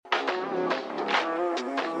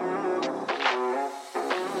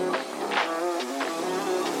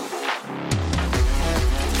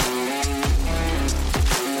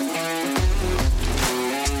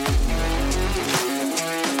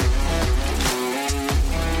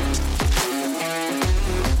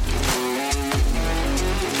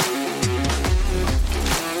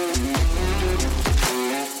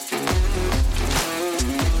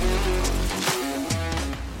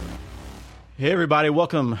everybody.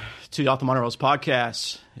 Welcome to the Off the Monorails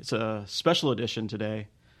podcast. It's a special edition today,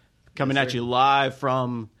 coming at you live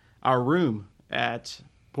from our room at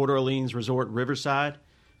Port Orleans Resort Riverside.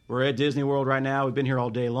 We're at Disney World right now. We've been here all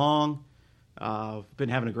day long. Been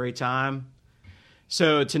having a great time.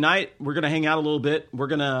 So tonight, we're going to hang out a little bit. We're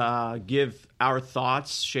going to give our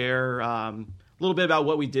thoughts, share a little bit about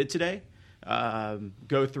what we did today,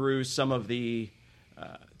 go through some of the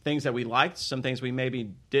things that we liked, some things we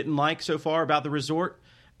maybe didn't like so far about the resort.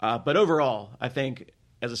 But overall, I think,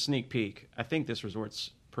 as a sneak peek, I think this resort's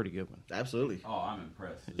a pretty good one. Absolutely. Oh, I'm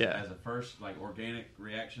impressed. Yeah. As a first, organic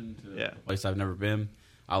reaction to a place I've never been,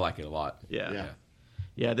 I like it a lot.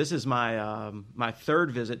 Yeah, this is my my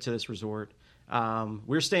third visit to this resort.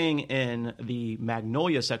 We're staying in the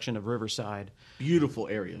Magnolia section of Riverside. Beautiful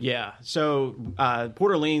area. Yeah. So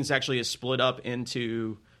Port Orleans actually is split up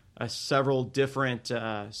into several different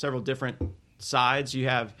sides. You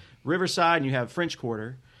have Riverside and you have French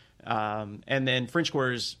Quarter, and then French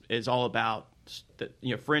Quarter is all about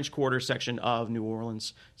the French Quarter section of New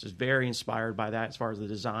Orleans. It's just very inspired by that as far as the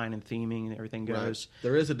design and theming and everything goes. Right.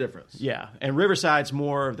 There is a difference. Yeah, and Riverside's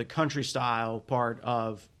more of the country style part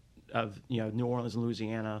of New Orleans and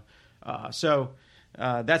Louisiana. So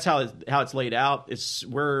that's how it's laid out.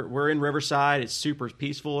 We're in Riverside. It's super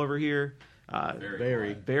peaceful over here.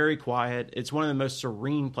 Very quiet. It's one of the most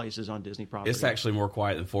serene places on Disney property. It's actually more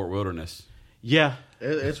quiet than Fort Wilderness. Yeah,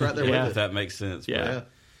 it's right there with it. If that makes sense. Yeah.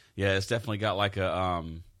 Yeah, it's definitely got like a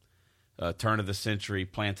turn of the century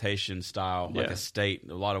plantation style, like estate.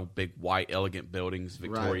 A lot of big white elegant buildings,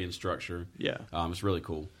 Victorian structure. Yeah, it's really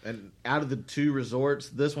cool. And out of the two resorts,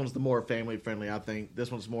 this one's the more family friendly. I think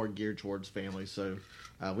this one's more geared towards families. So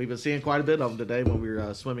we've been seeing quite a bit of them today when we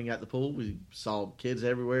were swimming at the pool. We saw kids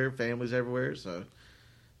everywhere, families everywhere. So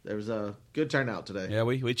there was a good turnout today. Yeah,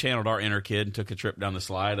 we channeled our inner kid and took a trip down the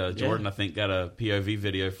slide. Jordan, I think, got a POV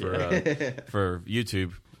video for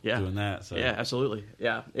YouTube. Yeah. Doing that. So. Yeah, absolutely.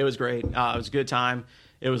 Yeah, it was great. It was a good time.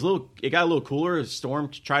 It got a little cooler. The storm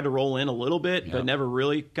tried to roll in a little bit, but never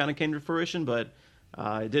really kind of came to fruition. But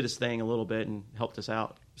it did its thing a little bit and helped us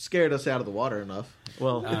out. Scared us out of the water enough.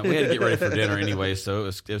 Well, we had to get ready for dinner anyway, so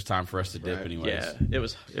it was time for us to dip anyways. Yeah, it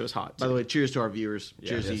was hot. By the way, cheers to our viewers.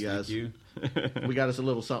 Cheers to you Thank guys. you. We got us a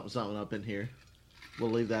little something up in here. We'll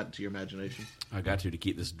leave that to your imagination. I got to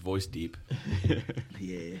keep this voice deep.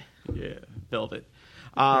 Yeah, velvet.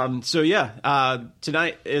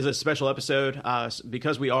 Tonight is a special episode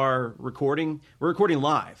because we're recording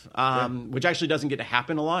live, which actually doesn't get to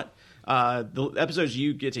happen a lot. The episodes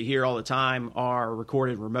you get to hear all the time are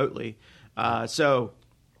recorded remotely, so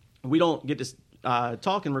we don't get to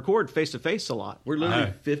talk and record face-to-face a lot. We're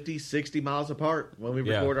literally 50, 60 miles apart when we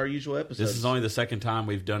record our usual episodes. This is only the second time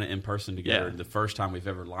we've done it in person together. The first time we've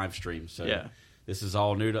ever live streamed. So this is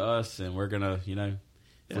all new to us, and we're going to,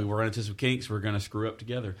 if we run into some kinks, we're going to screw up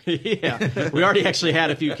together. Yeah, we already actually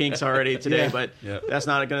had a few kinks already today, but it's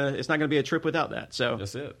not gonna be a trip without that. So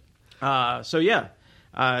that's it.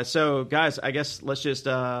 So guys, I guess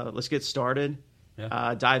let's get started.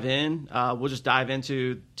 Dive in. We'll just dive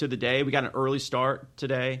into the day. We got an early start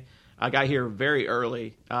today. I got here very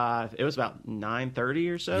early. It was about 9:30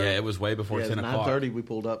 or so. Yeah, it was way before 10 o'clock. 9:30 we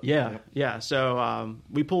pulled up. Yeah. So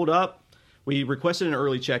we pulled up. We requested an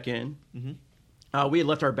early check-in. Mm-hmm. We had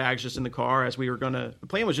left our bags just in the car as we were going to. The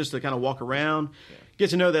plan was just to kind of walk around, get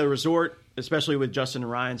to know the resort, especially with Justin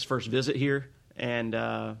and Ryan's first visit here, and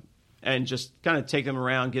just kind of take them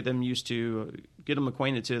around, get them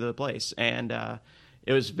acquainted to the place. And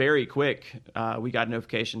it was very quick. We got a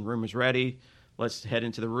notification, room was ready. Let's head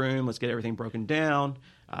into the room. Let's get everything broken down,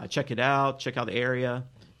 check it out, check out the area,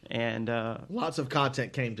 and lots of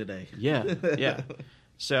content came today. Yeah.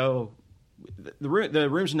 So. The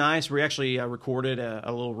room's nice. We actually recorded a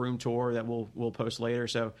little room tour that we'll post later.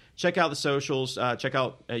 So check out the socials. Check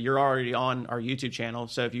out. You're already on our YouTube channel.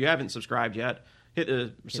 So if you haven't subscribed yet, hit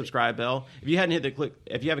the subscribe bell. If you haven't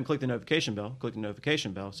clicked the notification bell, click the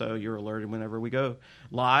notification bell so you're alerted whenever we go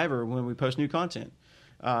live or when we post new content.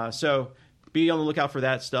 So be on the lookout for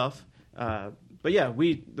that stuff. But yeah,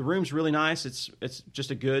 the room's really nice. It's just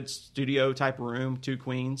a good studio type room, 2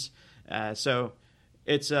 queens. So.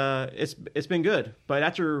 It's been good, but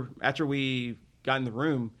after we got in the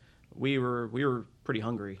room, we were pretty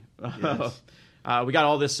hungry. Yes. We got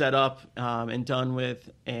all this set up and done with,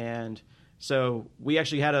 and so we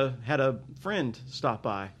actually had a friend stop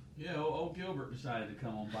by. Yeah, old Gilbert decided to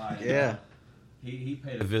come on by. Yeah, he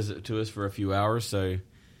paid a visit to us for a few hours, so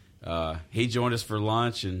he joined us for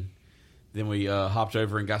lunch, and then we hopped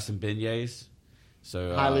over and got some beignets.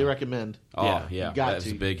 So highly recommend. Oh yeah, you got that's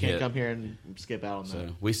to. a big Can't hit. come here and skip out on So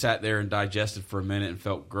that. we sat there and digested for a minute and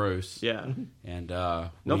felt gross. Yeah. And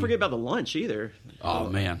don't forget about the lunch either. Oh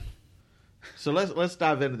man. So let's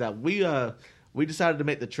dive into that. We decided to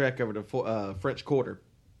make the trek over to French Quarter,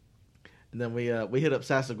 and then we hit up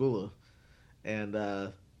Sassagoula,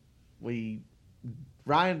 and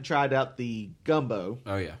Ryan tried out the gumbo.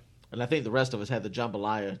 Oh yeah. And I think the rest of us had the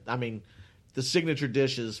jambalaya. I mean, the signature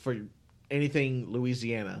dishes for anything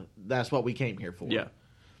Louisiana. That's what we came here for. Yeah.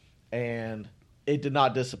 And it did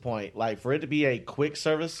not disappoint. Like, for it to be a quick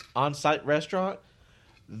service on-site restaurant,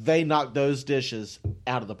 they knocked those dishes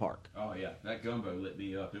out of the park. Oh yeah, that gumbo lit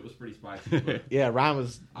me up. It was pretty spicy. But Yeah, Ryan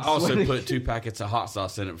was I also sweating. put 2 packets of hot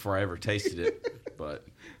sauce in it before I ever tasted it. But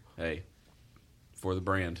hey, for the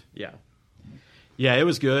brand. Yeah. Yeah, it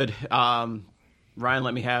was good. Ryan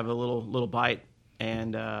let me have a little bite,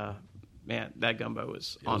 and man, that gumbo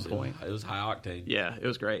was on point. It was high octane. Yeah, it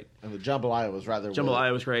was great. And the jambalaya was rather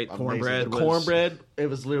Jambalaya was great. amazing. Cornbread The was cornbread, it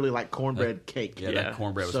was literally like cornbread cake. Yeah, that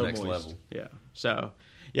cornbread was So next moist. level. Yeah. So,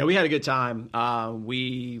 yeah, we had a good time.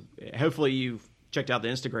 We hopefully you've checked out the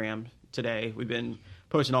Instagram today. We've been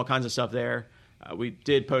posting all kinds of stuff there. We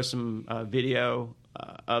did post some video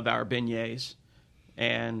of our beignets,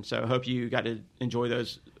 and so I hope you got to enjoy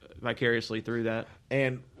those vicariously through that.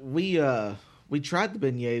 And we tried the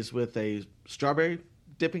beignets with a strawberry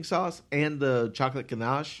dipping sauce and the chocolate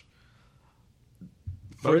ganache.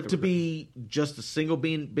 For Both it to were be just a single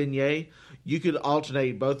beignet, you could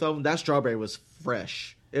alternate both of them. That strawberry was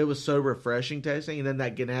fresh. It was so refreshing tasting. And then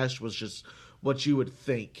that ganache was just what you would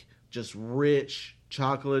think. Just rich,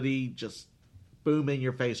 chocolatey, just boom in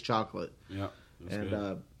your face chocolate. Yeah.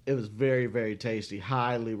 And it was very, very tasty.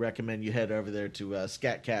 Highly recommend you head over there to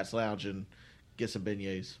Scat Cat's Lounge and get some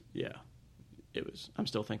beignets. Yeah, it was. I'm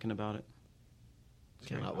still thinking about it.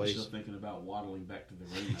 Cannot I was wait. still thinking about waddling back to the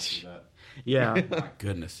room after that. Yeah, My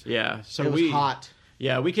goodness. yeah. So It was we hot.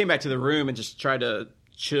 Yeah, we came back to the room and just tried to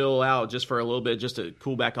chill out just for a little bit, just to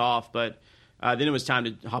cool back off. But then it was time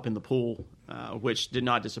to hop in the pool, which did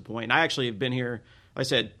not disappoint. I actually have been here. Like I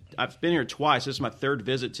said, I've been here twice. This is my third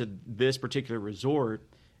visit to this particular resort,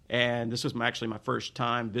 and this was actually my first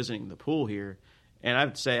time visiting the pool here. And I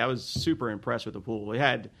would say I was super impressed with the pool. It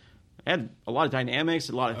had a lot of dynamics,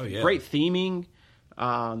 a lot of great theming.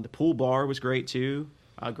 The pool bar was great too.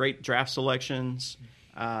 Great draft selections.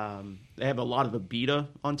 They have a lot of Abita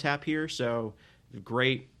on tap here, so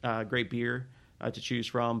great beer to choose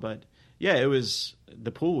from. But yeah,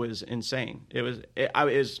 the pool was insane. I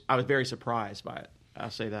was very surprised by it. I'll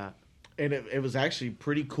say that. And it was actually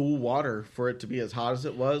pretty cool water for it to be as hot as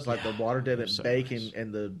it was. Like the water didn't so bake nice.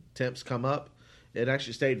 and the temps come up. It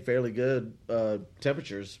actually stayed fairly good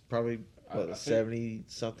temperatures, probably I think-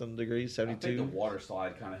 70-something degrees, I think 72. the water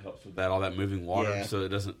slide kind of helps with that, all that moving water, Yeah. so it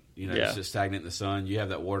doesn't, it's just stagnant in the sun. You have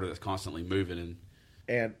that water that's constantly moving, and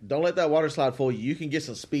And don't let that water slide fool you. You can get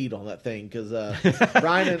some speed on that thing because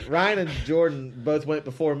Ryan and Jordan both went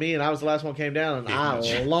before me, and I was the last one came down, and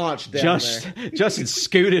I launched down there. Justin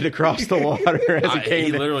scooted across the water as he came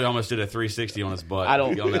he down. literally almost did a 360 on his butt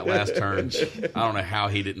on that last turn. I don't know how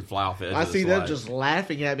he didn't fly off the edge I of the see slide. them just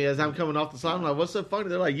laughing at me as I'm coming off the slide. I'm like, "What's so funny?"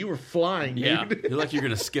 They're like, "You were flying, Yeah. dude." You're like you're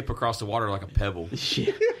going to skip across the water like a pebble.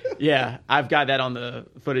 Yeah, I've got that on the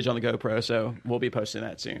footage on the GoPro, so we'll be posting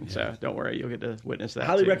that soon. So don't worry, you'll get to witness that.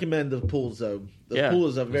 Highly too. recommend the pool zone. The pool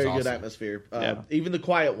is a very good awesome. atmosphere. Yeah. Even the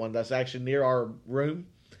quiet one that's actually near our room.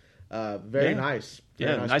 Very nice.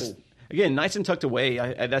 Very nice pool. Again, nice and tucked away.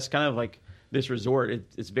 That's kind of like this resort.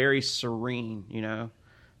 It's very serene,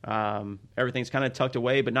 Everything's kind of tucked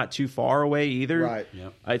away, but not too far away either. Right.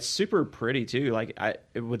 Yep. It's super pretty too. Like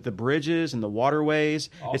with the bridges and the waterways.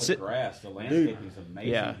 All the grass, the landscaping is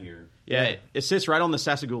amazing here. Yeah, it sits right on the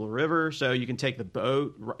Sassagoula River, so you can take the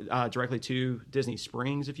boat directly to Disney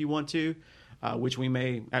Springs if you want to, which we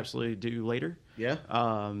may absolutely do later. Yeah.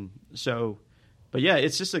 But yeah,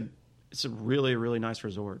 it's a really, really nice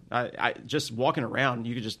resort. I just walking around,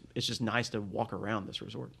 it's just nice to walk around this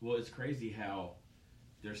resort. Well, it's crazy how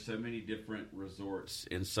there's so many different resorts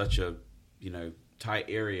in such a tight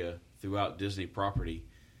area throughout Disney property.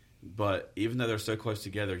 But even though they're so close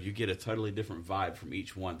together, you get a totally different vibe from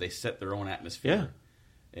each one. They set their own atmosphere.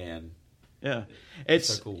 Yeah. And it's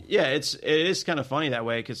so cool. Yeah, it is kind of funny that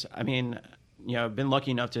way because I've been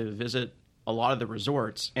lucky enough to visit a lot of the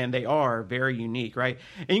resorts, and they are very unique, right?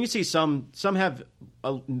 And you can see some have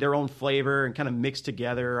their own flavor and kind of mixed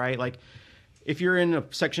together, right? Like if you're in a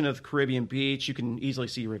section of Caribbean beach, you can easily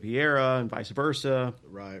see Riviera and vice versa.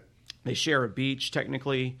 Right. They share a beach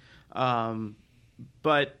technically.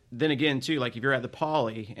 But then again, too, like if you're at the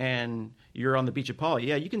Poly and you're on the beach at Poly,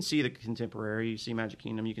 yeah, you can see the Contemporary, you see Magic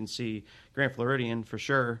Kingdom, you can see Grand Floridian for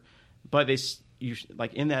sure. But you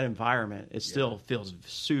like in that environment, it still feels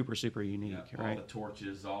super, super unique, right? All the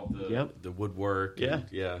torches, all the woodwork.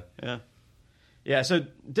 Yeah. So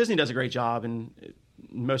Disney does a great job, and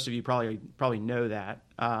most of you probably know that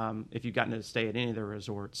if you've gotten to stay at any of their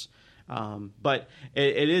resorts. But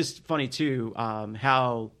it is funny too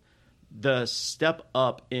how the step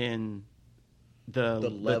up in the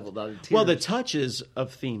level, the touches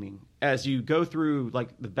of theming as you go through like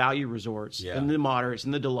the value resorts and the moderates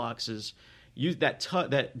and the deluxes.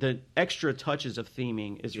 The extra touches of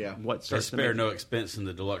theming is what starts. They spare no expense in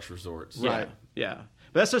the deluxe resorts, right? Yeah,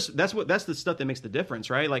 but that's the stuff that makes the difference,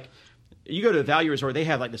 right? Like you go to a value resort, they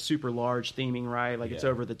have like the super large theming, right? Like it's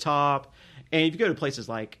over the top, and if you go to places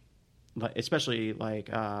like especially like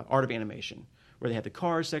Art of Animation, where they have the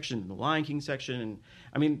Cars section and the Lion King section, and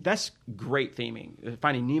I mean that's great theming.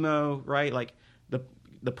 Finding Nemo, right? Like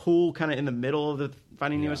the pool kind of in the middle of the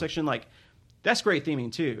Finding Nemo section, like that's great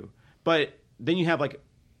theming too. But then you have like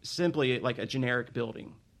simply like a generic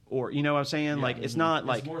building, or you know what I'm saying? Yeah, like it's not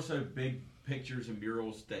like it's more so big pictures and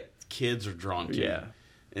murals that kids are drawn to. Yeah,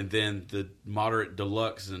 and then the moderate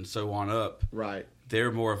deluxe and so on up. Right.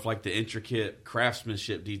 They're more of like the intricate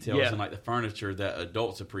craftsmanship details and like the furniture that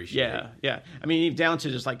adults appreciate. Yeah. I mean, even down to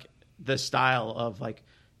just like the style of like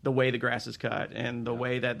the way the grass is cut and the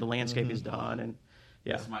way that the landscape is done. And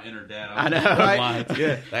that's my inner dad. I know, right?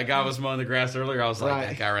 That guy was mowing the grass earlier. I was like,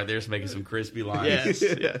 that guy right there is making some crispy lines.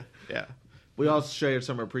 Yeah. We also shared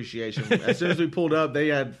some appreciation. As soon as we pulled up, they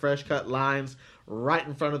had fresh cut lines right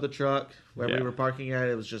in front of the truck where we were parking at.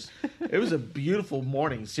 It was a beautiful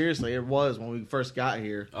morning. Seriously, it was when we first got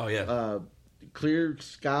here. Oh, yeah. Clear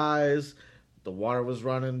skies. The water was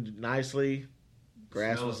running nicely.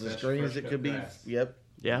 Grass was as green as it could be. Yep.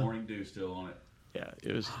 Yeah. Morning dew still on it. Yeah,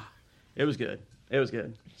 it was good. It was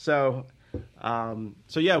good. So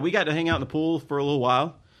yeah, we got to hang out in the pool for a little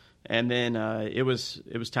while, and then it was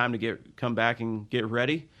time to come back and get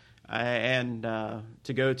ready, and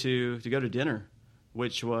to go to dinner,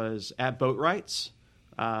 which was at Boatwright's.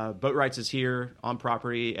 Boatwright's is here on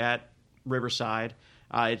property at Riverside.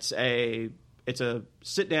 It's a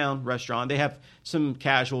sit down restaurant. They have some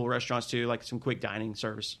casual restaurants too, like some quick dining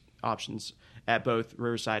service options at both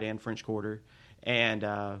Riverside and French Quarter. And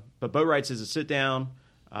but Boatwright's is a sit down,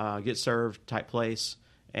 get served type place,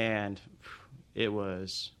 and it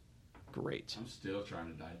was great. I'm still trying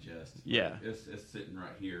to digest. Yeah, it's sitting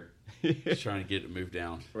right here. Just trying to get it moved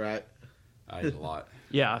down. Right. I ate a lot.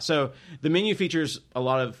 Yeah, so the menu features a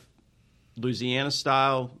lot of Louisiana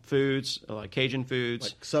style foods, like Cajun foods,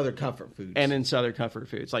 like Southern comfort foods, and then Southern comfort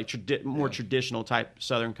foods, like more traditional type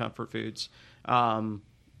Southern comfort foods. We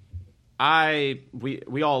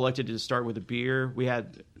all elected to start with a beer. We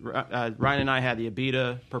had Ryan and I had the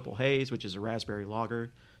Abita Purple Haze, which is a raspberry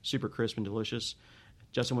lager, super crisp and delicious.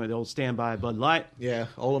 Justin went with the old standby Bud Light. Yeah,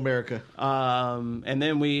 old America. And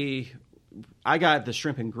then I got the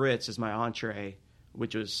shrimp and grits as my entree,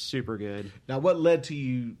 which was super good. Now, what led to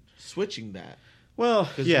you switching that? Well,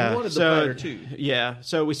 you wanted the platter too. Yeah,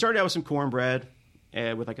 so we started out with some cornbread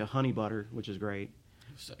with like a honey butter, which is great.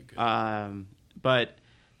 So good. But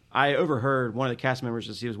I overheard one of the cast members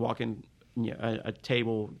as he was walking a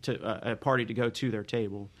table to a party to go to their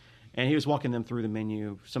table, and he was walking them through the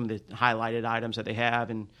menu, some of the highlighted items that they have,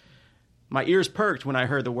 and my ears perked when I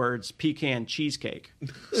heard the words pecan cheesecake.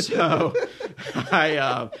 So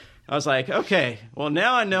I was like, okay, well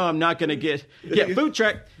now I know I'm not going to get food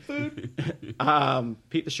truck.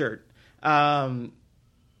 Pete the shirt. So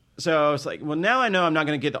I was like, well now I know I'm not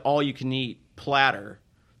going to get the all you can eat platter.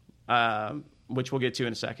 Which we'll get to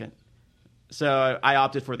in a second. So I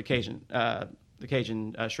opted for the Cajun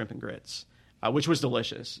shrimp and grits, which was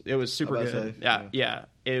delicious. It was super good. Yeah.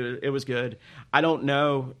 It was good. I don't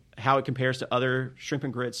know how it compares to other shrimp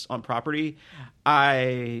and grits on property.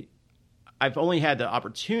 I've only had the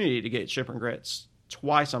opportunity to get shrimp and grits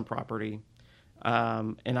twice on property,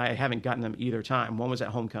 and I haven't gotten them either time. One was at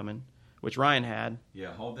Homecoming, which Ryan had.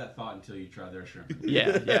 Yeah, hold that thought until you try their shrimp. Yeah.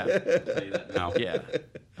 I'll tell you that now. Yeah,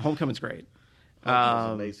 Homecoming's great.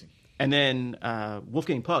 Amazing. And then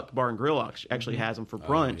Wolfgang Puck Bar and Grill actually has them for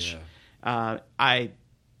brunch. I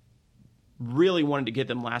really wanted to get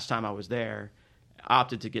them last time I was there. I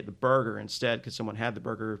opted to get the burger instead because someone had the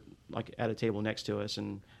burger like at a table next to us,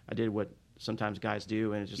 and I did what sometimes guys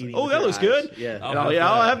do, and it's just like, oh, that looks good. Yeah,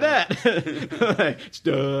 I'll have that.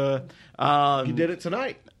 Duh. You did it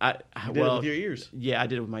tonight. You did it with your ears. Yeah, I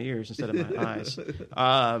did it with my ears instead of my eyes.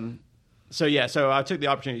 So I took the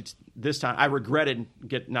opportunity this time. I regretted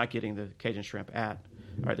not getting the Cajun shrimp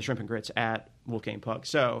the shrimp and grits at Wolfgang Puck.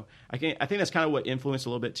 So I think that's kind of what influenced a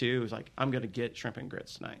little bit too. It was like, I'm going to get shrimp and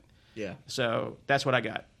grits tonight. Yeah. So that's what I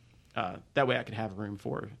got. That way I could have room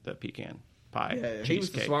for the pecan pie. Yeah, he cheesecake.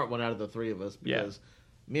 was the smart one out of the three of us because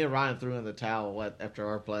me and Ryan threw in the towel after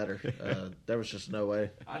our platter. There was just no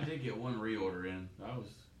way. I did get one reorder in.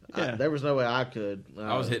 There was no way I could.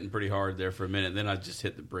 I was hitting pretty hard there for a minute, then I just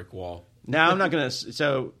hit the brick wall. Now I'm not gonna.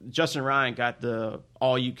 So Justin and Ryan got the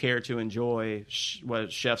all you care to enjoy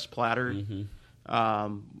chef's platter.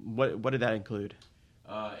 Mm-hmm. What did that include?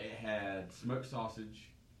 It had smoked sausage,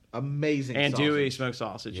 amazing andouille smoked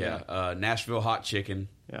sausage. Yeah. Nashville hot chicken.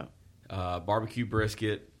 Yeah. Barbecue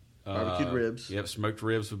brisket. Barbecued ribs. Yep, smoked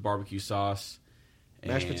ribs with barbecue sauce.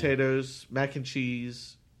 Mashed potatoes, mac and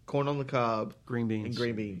cheese, corn on the cob, green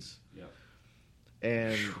beans. Yep.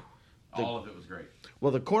 And all of it was great.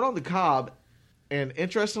 Well, the corn on the cob, and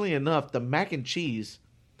interestingly enough, the mac and cheese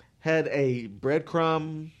had a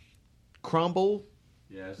breadcrumb crumble.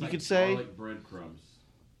 Yeah, it's you like could say breadcrumbs.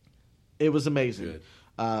 It was amazing. Good.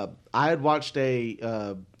 I had watched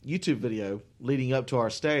a YouTube video leading up to our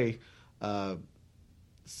stay,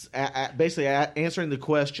 basically answering the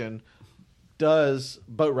question, does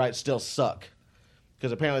Boatwright still suck?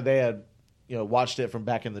 Because apparently they had watched it from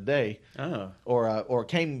back in the day, or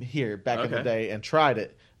came here back in the day and tried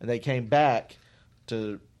it, and they came back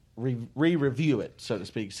to re-review it, so to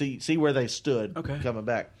speak, see where they stood coming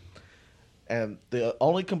back. And the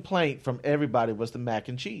only complaint from everybody was the mac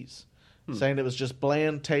and cheese, saying it was just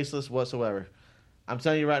bland, tasteless whatsoever. I'm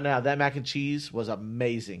telling you right now, that mac and cheese was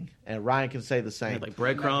amazing, and Ryan can say the same. Like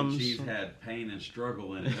breadcrumbs. Mac and cheese had pain and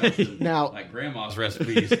struggle in it. Now, like grandma's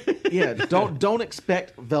recipes. Yeah, don't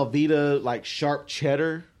expect Velveeta like sharp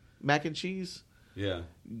cheddar mac and cheese. Yeah,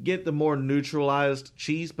 get the more neutralized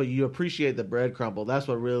cheese, but you appreciate the bread crumble. That's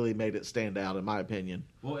what really made it stand out, in my opinion.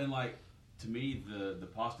 Well, and to me, the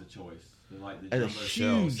pasta choice. Like the And jumbo huge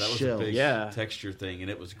shells. That was shells. a big Yeah. texture thing, and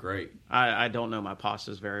it was great. I don't know my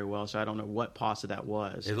pastas very well, so I don't know what pasta that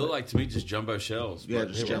was. It looked like to me just jumbo shells. Yeah,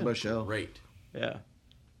 but just they were jumbo shell. Great. Yeah.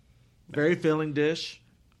 Very filling dish.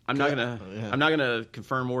 I'm not gonna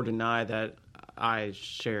confirm or deny that I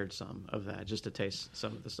shared some of that just to taste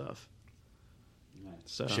some of the stuff.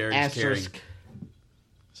 So Sharing is caring. Asterisk.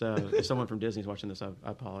 So if someone from Disney's watching this, I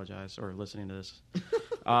apologize, or listening to this.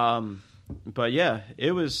 But yeah,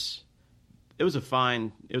 it was a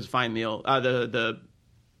fine meal.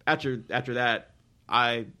 After that,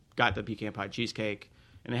 I got the pecan pie cheesecake,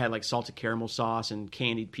 and it had like salted caramel sauce and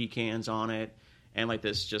candied pecans on it, and like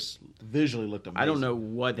this just Visually looked amazing. I don't know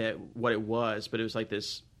what it was, but it was like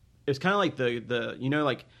this. It was kind of like the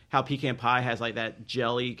like how pecan pie has like that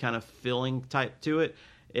jelly kind of filling type to it.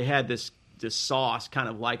 It had this sauce kind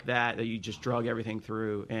of like that you just drug everything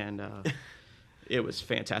through, and it was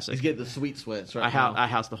fantastic. He's getting the sweet sweats right I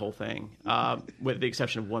housed the whole thing, with the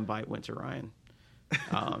exception of one bite went to Ryan.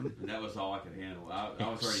 And that was all I could handle. I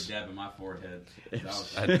was already dabbing my forehead.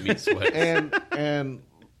 I had the meat sweats. And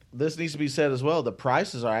this needs to be said as well. The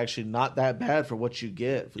prices are actually not that bad for what you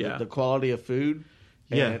get. For the quality of food.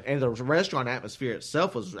 And the restaurant atmosphere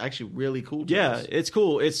itself was actually really cool to us. It's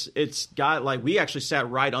cool. It's got like we actually sat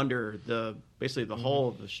right under basically the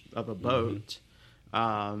hull of a boat.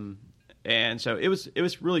 And so it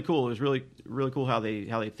was really cool. It was really really cool how they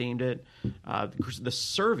themed it. The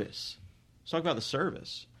service. Let's talk about the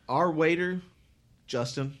service. Our waiter,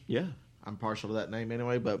 Justin. Yeah, I'm partial to that name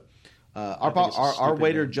anyway, but our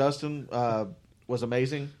waiter name. Justin was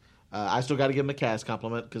amazing. I still got to give him a cast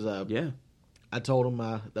compliment because I told him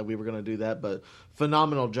that we were going to do that, but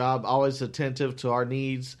phenomenal job. Always attentive to our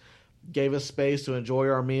needs. Gave us space to enjoy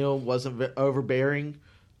our meal. Wasn't overbearing.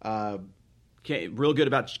 Real good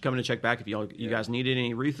about coming to check back if you guys needed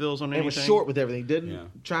any refills on anything. And was short with everything.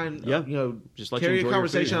 Didn't try and just let carry you a enjoy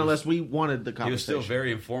conversation your food. unless we wanted the conversation. He was still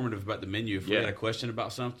very informative about the menu. If we had a question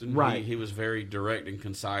about something, he was very direct and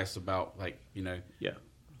concise about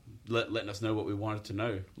letting us know what we wanted to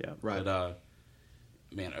know. Yeah, right. But,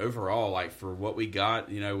 man, overall, like for what we got,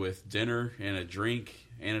 with dinner and a drink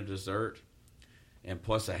and a dessert, and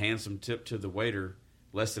plus a handsome tip to the waiter,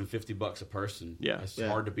 less than $50 a person. Yeah, it's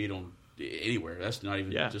hard to beat on anywhere. That's not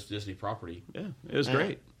even just Disney property. Yeah, it was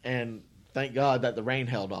great. And thank God that the rain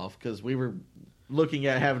held off because we were looking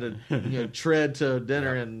at having to tread to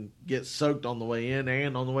dinner and get soaked on the way in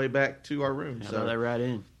and on the way back to our room. So that right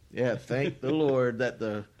in. Yeah, thank the Lord that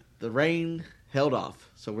the rain held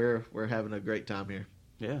off. So we're having a great time here.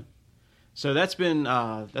 Yeah. So that's been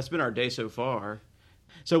our day so far.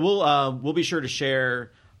 So we'll be sure to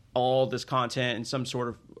share all this content in some sort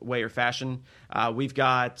of way or fashion. We've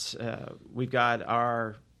got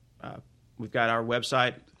our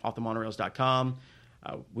website, offthemonorails.com.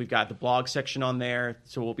 We've got the blog section on there,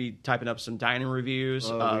 so we'll be typing up some dining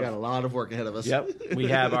reviews. We got a lot of work ahead of us. Yep, we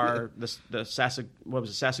have the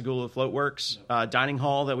Sassagoula Floatworks dining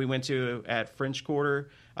hall that we went to at French Quarter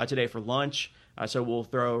today for lunch. So we'll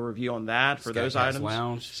throw a review on that for those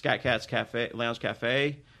items. Scat Cat's Lounge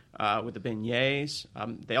Cafe with the beignets.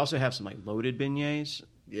 They also have some like loaded beignets.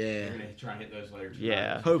 Yeah, We're gonna try and hit those later.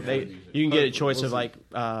 Yeah, Hopefully. you can get a choice of like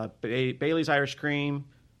Bailey's Irish Cream,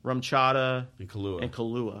 rum chata, and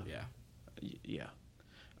Kahlua. Yeah.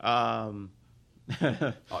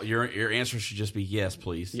 Your answer should just be yes,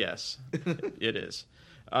 please. Yes, it is.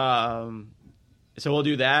 So we'll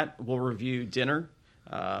do that. We'll review dinner.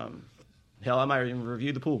 Hell, I might even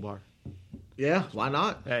review the pool bar. Yeah, why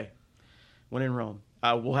not? Hey, when in Rome.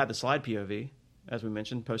 We'll have the slide POV, as we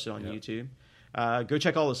mentioned, posted on YouTube. Go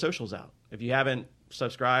check all the socials out. If you haven't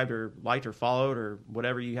subscribed or liked or followed or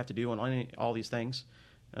whatever you have to do on all these things.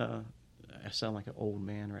 I sound like an old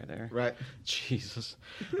man right there. Right. Jesus.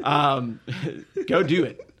 Go do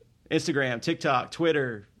it. Instagram, TikTok,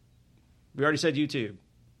 Twitter. We already said YouTube.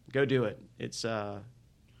 Go do it. It's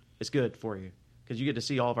good for you because you get to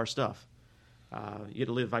see all of our stuff. You get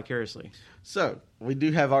to live vicariously. So, we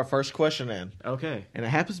do have our first question in. Okay. And it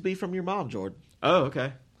happens to be from your mom, Jordan. Oh,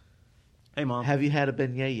 okay. Hey, Mom. Have you had a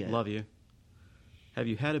beignet yet? Love you. Have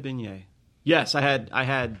you had a beignet? Yes, I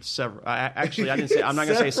had several. Actually, I didn't say. I'm not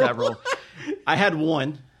going to say several. I had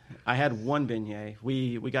one. I had one beignet.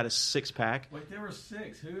 We got a 6-pack. Wait, there were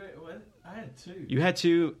 6. Who? What? I had 2. You had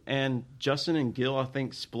 2, and Justin and Gil, I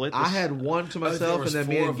think, split. I had one to myself, and then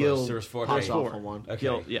me and Gil There was 4. popped Okay. off on one. Okay.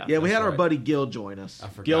 Gil, yeah. Yeah, we had our right. buddy Gil join us. I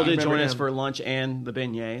forgot. Gil did Remember join us him? for lunch and the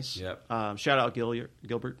beignets. Yep. Shout out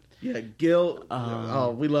Gilbert. Yeah, Gil.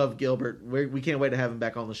 We love Gilbert. We can't wait to have him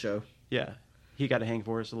back on the show. Yeah. He got to hang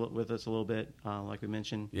with us a little bit, like we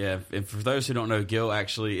mentioned. Yeah, and for those who don't know, Gil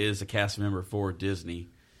actually is a cast member for Disney.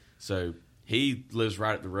 So he lives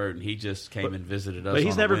right up the road, and he just came and visited us. But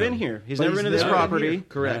he's on a never whim. been here. He's But never he's been to this never been property. here.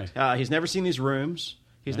 Correct. He's never seen these rooms.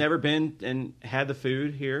 He's never been and had the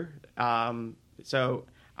food here. So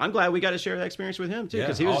I'm glad we got to share that experience with him, too. Yeah,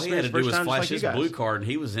 Because he was all he had to do was first time flash just like his you guys. blue card, and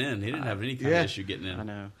he was in. He didn't have any kind of issue getting in. I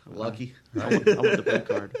know. Lucky. I want the blue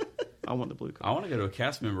card. I want the blue card. I want to go to a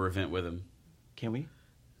cast member event with him. Can we?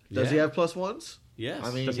 Does he Yeah. have plus ones? Yes.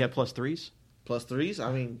 I mean, Does he have plus 3s? plus 3s?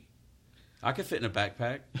 I mean, I could fit in a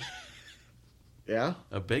backpack, yeah.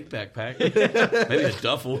 a big backpack, maybe a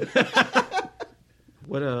duffel.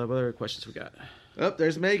 What other questions we got? Oh,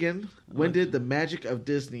 there's Megan. When did the magic of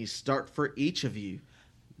Disney start for each of you?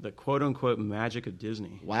 The quote-unquote magic of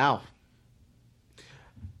Disney. Wow.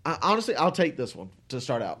 Honestly, I'll take this one to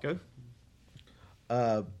start out.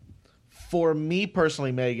 Go. For me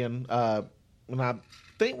personally, Megan, and I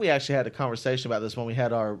think we actually had a conversation about this when we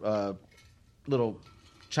had our little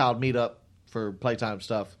child meetup for playtime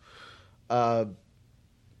stuff.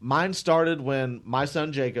 Mine started when my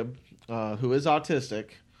son Jacob, who is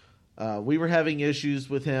autistic, we were having issues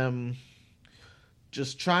with him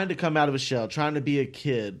just trying to come out of his shell, trying to be a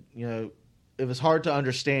kid. You know, it was hard to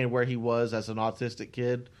understand where he was as an autistic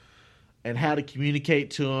kid and how to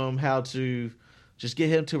communicate to him, how to just get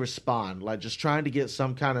him to respond, like just trying to get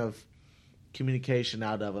some kind of communication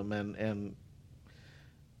out of him. And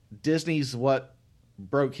Disney's what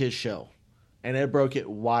broke his shell, and it broke it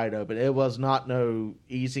wide open. It was not no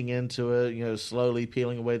easing into it, you know, slowly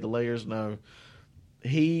peeling away the layers. No,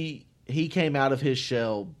 he came out of his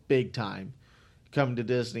shell big time coming to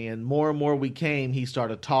Disney, and more we came, he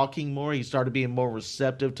started talking more. He started being more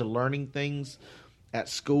receptive to learning things at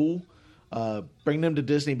school. Bringing him to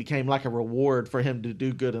Disney became like a reward for him to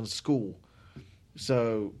do good in school.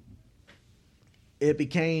 So it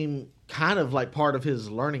became kind of like part of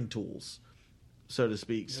his learning tools, so to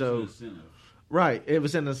speak. So right, it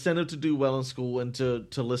was an incentive to do well in school and to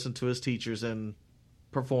listen to his teachers and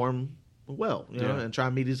perform well, you know, and try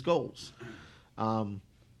and meet his goals.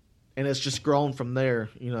 And it's just grown from there.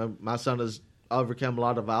 You know, my son has overcome a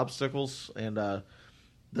lot of obstacles, and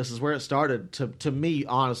this is where it started. To me,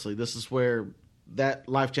 honestly, this is where that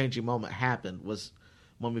life-changing moment happened, was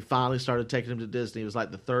when we finally started taking him to Disney. It was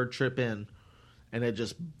like the 3rd trip in, and it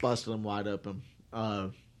just busted him wide open.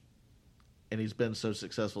 And he's been so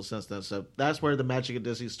successful since then. So that's where the magic of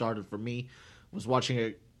Disney started for me, was watching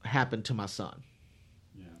it happen to my son.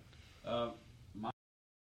 Yeah.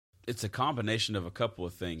 It's a combination of a couple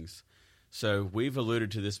of things. So we've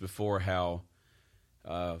alluded to this before, how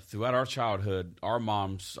throughout our childhood, our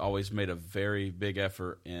moms always made a very big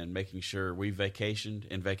effort in making sure we vacationed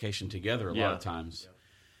and vacationed together a lot of times.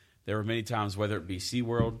 there were many times, whether it be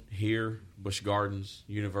SeaWorld, here, Busch Gardens,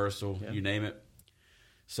 Universal, you name it.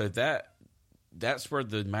 So that's where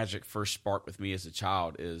the magic first sparked with me as a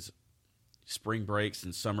child, is spring breaks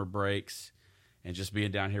and summer breaks and just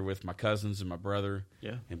being down here with my cousins and my brother.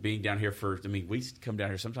 Yeah. And being down here we come down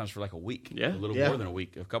here sometimes for like a week. Yeah. A little more than a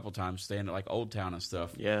week, a couple times, staying at like Old Town and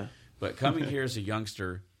stuff. Yeah. But coming here as a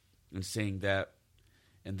youngster and seeing that,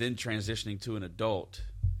 and then transitioning to an adult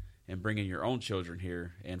and bringing your own children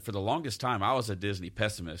here. And for the longest time, I was a Disney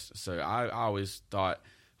pessimist. So I always thought,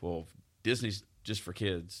 well, Disney's just for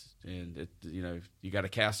kids. And, you got a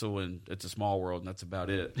castle and it's a small world and that's about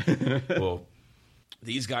it. Well,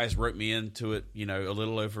 these guys wrote me into it, a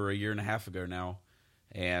little over a year and a half ago now.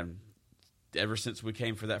 And ever since we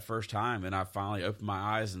came for that first time and I finally opened my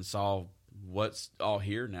eyes and saw what's all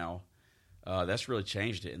here now, that's really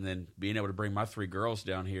changed it. And then being able to bring my 3 girls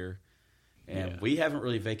down here, and we haven't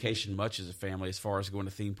really vacationed much as a family as far as going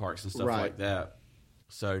to theme parks and stuff like that.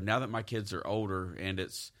 So now that my kids are older and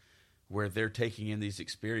it's where they're taking in these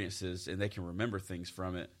experiences and they can remember things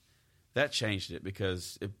from it, that changed it,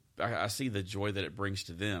 because I see the joy that it brings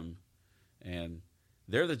to them, and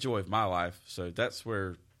they're the joy of my life. So that's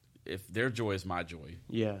where, if their joy is my joy.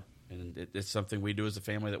 Yeah. And it's something we do as a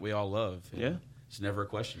family that we all love. Yeah. It's never a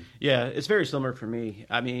question. Yeah, it's very similar for me.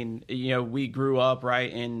 I mean, we grew up,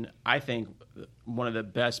 right, in, I think, one of the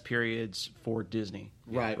best periods for Disney.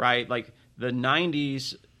 Right. Right? Like, the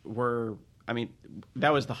 90s were,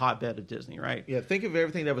 that was the hotbed of Disney, right? Yeah, think of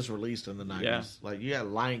everything that was released in the 90s. Yeah. Like, you had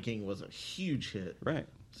Lion King was a huge hit. Right.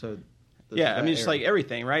 So, It's like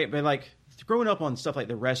everything, right? But, like, growing up on stuff like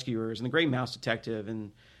The Rescuers and The Great Mouse Detective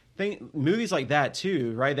and movies like that,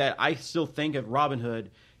 too, right, that I still think of Robin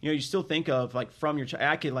Hood. You still think of, like, from your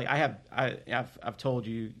I've told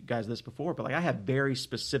you guys this before, but, like, I have very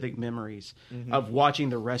specific memories of watching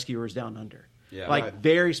The Rescuers Down Under. Yeah, like,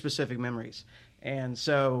 very specific memories. And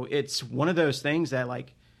so it's one of those things that,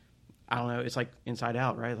 like, I don't know, it's like Inside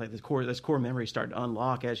Out, right? Like, this core memory started to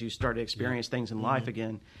unlock as you start to experience things in life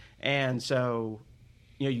again. And so,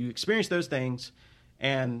 you experience those things,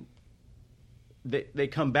 and they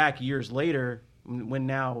come back years later, when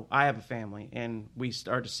now I have a family and we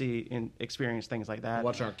start to see and experience things like that.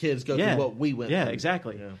 Watching our kids go through what we went through. Yeah,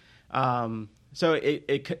 exactly. Yeah. So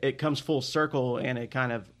it comes full circle, and it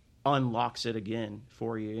kind of unlocks it again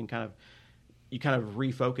for you, and you kind of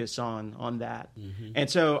refocus on that. Mm-hmm. And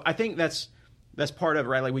so I think that's part of it,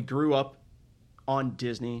 right? Like, we grew up on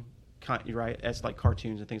Disney, right? That's like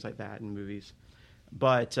cartoons and things like that and movies.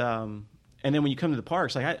 But and then when you come to the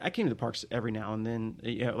parks, like I came to the parks every now and then,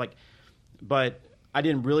 but I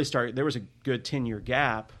didn't really start. There was a good 10-year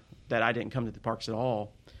gap that I didn't come to the parks at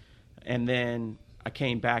all. And then I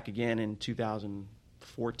came back again in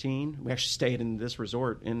 2014. We actually stayed in this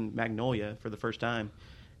resort in Magnolia for the first time.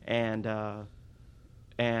 And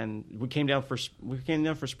we came down for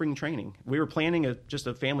spring training. We were planning just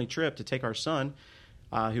a family trip to take our son,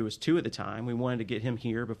 who was 2 at the time. We wanted to get him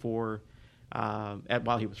here before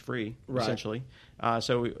while he was free, essentially.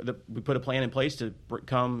 So we put a plan in place to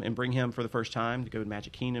come and bring him for the first time to go to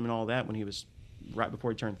Magic Kingdom and all that when he was right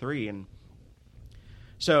before he turned 3. And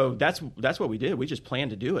so that's what we did. We just planned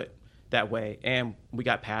to do it that way, and we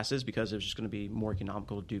got passes because it was just going to be more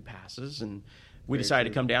economical to do passes. And we decided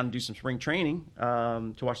to come down and do some spring training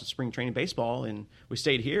to watch the spring training baseball, and we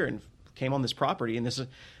stayed here and came on this property. And this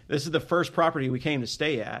is the first property we came to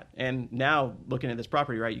stay at. And now looking at this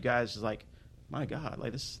property, right, you guys is like, my God,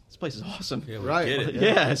 like this place is awesome. Yeah, right. Get it.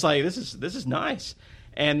 Yeah, it's like this is nice.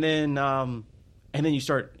 And then you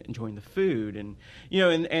start enjoying the food, and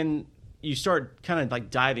and you start kind of like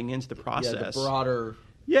diving into the process. Yeah, the broader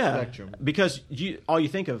spectrum. Because all you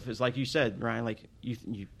think of is, like you said, Ryan, like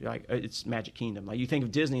you like it's Magic Kingdom. Like, you think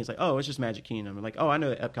of Disney, it's like, oh, it's just Magic Kingdom. And like, oh, I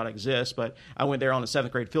know that Epcot exists, but I went there on a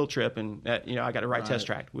 7th grade field trip, and I got to ride Test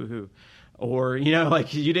Track, woohoo. Or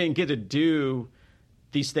like, you didn't get to do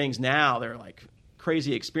these things now. They're like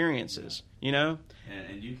crazy experiences, And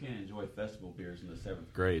you can't enjoy festival beers in the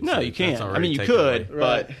 7th grade. No, so you can't. that's I already mean, you taken could, away.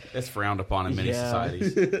 but It's frowned upon in many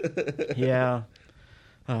societies. yeah.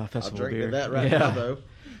 I'll Festival drink beer. to that now, though.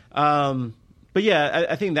 But yeah,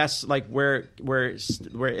 I think that's like where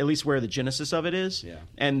at least where the genesis of it is. Yeah.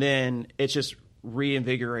 And then it's just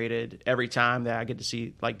reinvigorated every time that I get to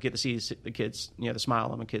see the kids, the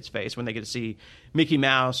smile on my kid's face when they get to see Mickey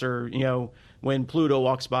Mouse, or when Pluto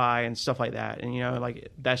walks by and stuff like that. And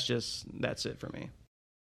like that's it for me.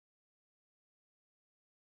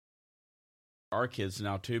 Our kids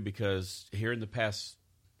now too, because here in the past,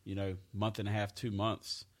 month and a half, 2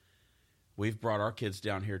 months, we've brought our kids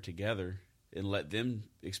down here together and let them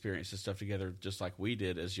experience this stuff together, just like we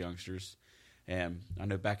did as youngsters. And I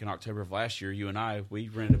know back in October of last year, you and I, we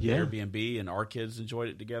rented an Airbnb, and our kids enjoyed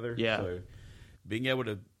it together. Yeah. So being able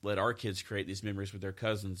to let our kids create these memories with their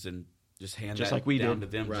cousins and just hand Just that like we down did.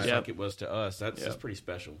 to them, Right. just like it was to us, that's pretty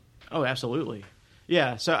special. Oh, absolutely.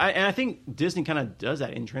 Yeah. So I think Disney kind of does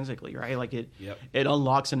that intrinsically, right? Like it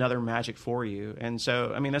unlocks another magic for you. And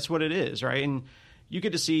so, I mean, that's what it is, right? And you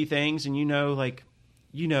get to see things and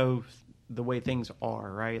the way things are,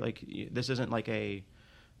 right? Like this isn't like a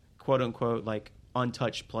quote unquote like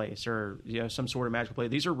untouched place or some sort of magical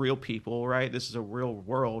place. These are real people, right? This is a real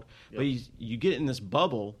world. Yep. But you get in this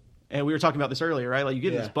bubble, and we were talking about this earlier, right? Like you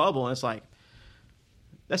get in this bubble, and it's like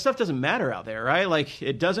that stuff doesn't matter out there, right? Like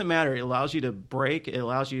it doesn't matter. It allows you to break. It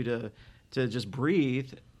allows you to just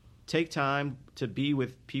breathe, take time to be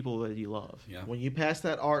with people that you love. Yeah. When you pass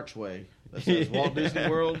that archway that says Walt Disney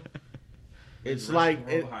World, it's like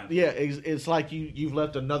it's like you've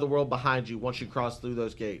left another world behind you once you cross through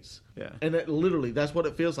those gates. Yeah. And literally, that's what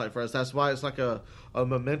it feels like for us. That's why it's like a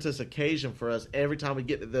momentous occasion for us every time we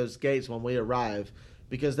get to those gates when we arrive,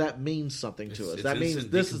 because that means something to us. That means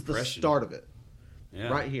this is the start of it. Yeah.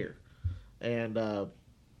 Right here. And I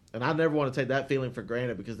never want to take that feeling for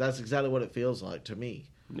granted, because that's exactly what it feels like to me.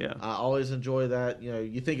 Yeah. I always enjoy that.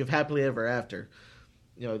 You think of Happily Ever After.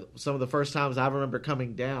 Some of the first times I remember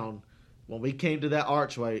coming down, when we came to that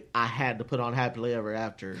archway, I had to put on Happily Ever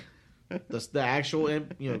After, the actual,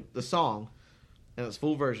 the song, and its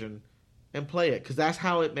full version, and play it, because that's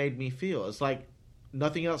how it made me feel. It's like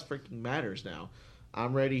nothing else freaking matters now.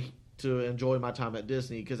 I'm ready to enjoy my time at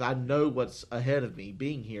Disney, because I know what's ahead of me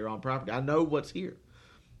being here on property. I know what's here,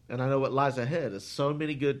 and I know what lies ahead. There's so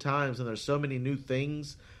many good times, and there's so many new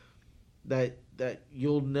things that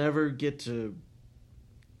you'll never get to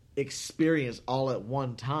experience all at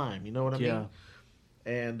one time. You know what I mean?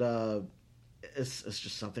 And it's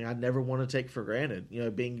just something I never want to take for granted.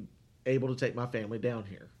 Being able to take my family down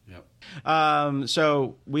here. Yep.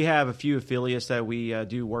 So we have a few affiliates that we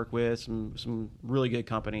do work with, some really good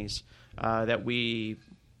companies that we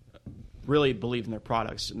really believe in their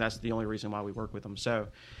products, and that's the only reason why we work with them. So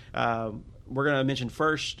we're going to mention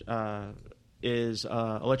first is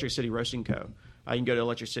Electric City Roasting Co. You can go to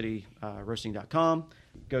electricityroasting.com,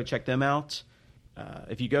 go check them out.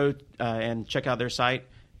 If you go and check out their site,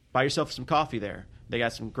 buy yourself some coffee there. They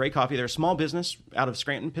got some great coffee. They're a small business out of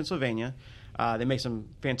Scranton, Pennsylvania. They make some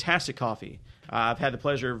fantastic coffee. I've had the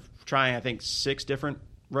pleasure of trying, I think, 6 different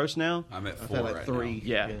roasts now. I'm at 4 I've had like right 3. now.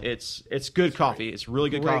 Yeah, it's good coffee. It's really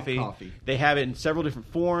good Great coffee. They have it in several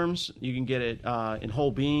different forms. You can get it in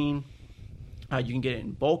whole bean. You can get it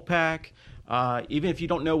in bulk pack. Even if you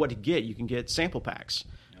don't know what to get, you can get sample packs.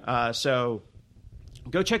 So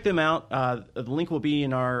go check them out. The link will be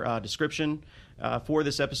in our description for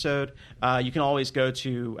this episode. You can always go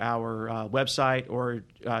to our website or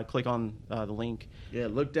click on the link. Yeah,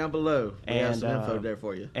 look down below. We have some info there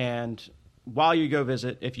for you. And while you go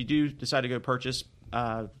visit, if you do decide to go purchase,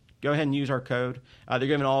 go ahead and use our code. They're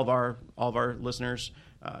giving all of our listeners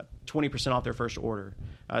 20% off their first order.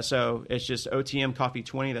 So it's just OTM Coffee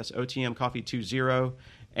 20. That's OTM Coffee 20,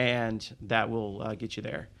 and that will get you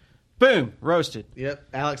there. Boom, roasted. Yep,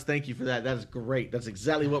 Alex, thank you for that. That is great. That's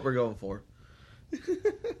exactly what we're going for.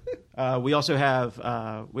 We also have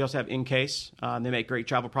InCase. They make great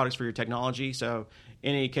travel products for your technology. So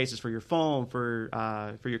any cases for your phone,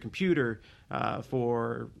 for your computer,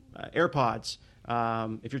 for AirPods.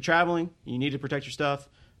 If you're traveling, you need to protect your stuff,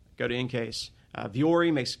 go to InCase.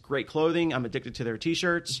 Vuori makes great clothing. I'm addicted to their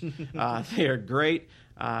T-shirts. They are great.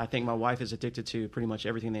 I think my wife is addicted to pretty much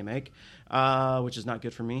everything they make, which is not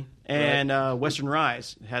good for me. And Western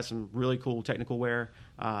Rise has some really cool technical wear.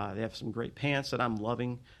 They have some great pants that I'm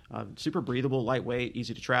loving. Super breathable, lightweight,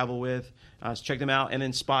 easy to travel with. So check them out. And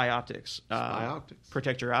then Spy Optics. Spy Optics.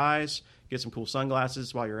 Protect your eyes. Get some cool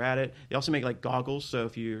sunglasses while you're at it. They also make like goggles, so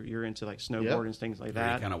if you're into like snowboard and things like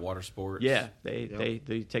that, kind of water sports. Yeah,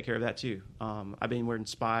 they take care of that too. I've been wearing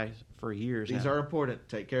Spy for years. These now. are important.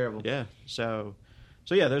 Take care of them. Yeah. So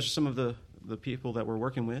yeah, those are some of the people that we're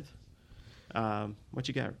working with. What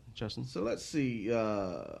you got, Justin? So let's see.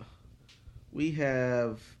 We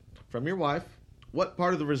have from your wife. What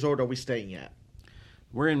part of the resort are we staying at?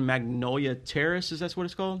 We're in Magnolia Terrace. Is that what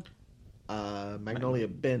it's called? Magnolia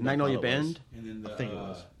Bend. Magnolia Bend. And then I think it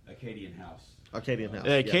was Acadian House. Acadian House.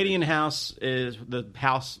 The Acadian House is the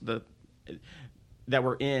house that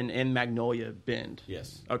we're in Magnolia Bend.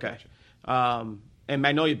 Yes. Okay. And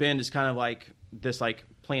Magnolia Bend is kind of like this like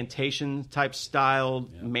plantation type style,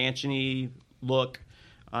 mansion-y look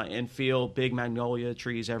and feel. Big magnolia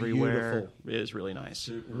trees everywhere. Beautiful. It is really nice.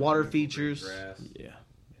 Water features. Yeah.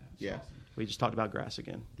 Yeah. We just talked about grass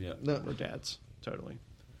again. Yeah. No. We're dads. Totally.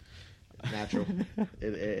 natural.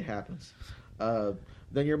 It happens.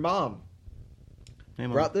 Then your mom Hey,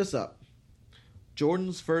 Mom. brought this up.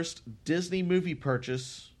 Jordan's first Disney movie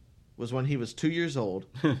purchase was when he was 2 years old.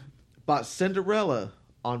 Bought Cinderella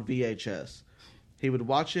on VHS. He would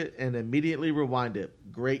watch it and immediately rewind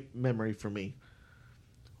it. Great memory for me.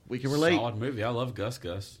 We can relate. Solid movie. I love Gus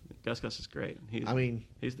Gus. Gus Gus is great.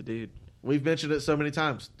 He's the dude. We've mentioned it so many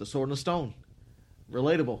times. The Sword and the Stone.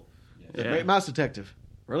 Relatable. The Yeah. Great Mouse Detective.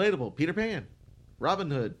 Relatable. Peter Pan.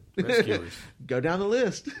 Robin Hood. Rescuers. Go down the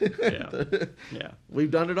list. Yeah. Yeah.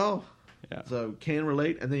 We've done it all. Yeah. So can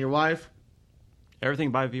relate. And then your wife,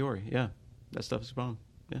 Everything by Viore. Yeah. That stuff is bomb.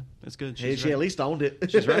 Yeah. It's good. hey, She's she right. at least owned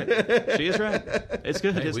it. She's right. She is right. It's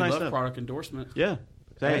good. Hey, It's we nice love stuff. product endorsement. Yeah.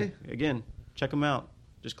 Hey, Hey. again, check them out.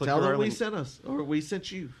 Just click Tell through them our we link. sent us, or we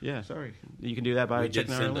sent you. Yeah. Sorry. You can do that by We did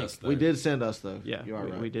checking out our send link. us, though. We did send us, though. Yeah, You are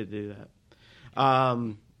right. we did do that.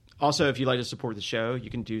 Also, if you'd like to support the show,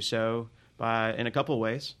 you can do so in a couple of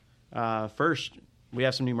ways. First, we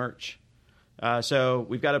have some new merch. So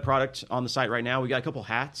we've got a product on the site right now. We've got a couple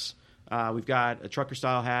hats. We've got a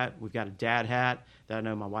trucker-style hat. We've got a dad hat that I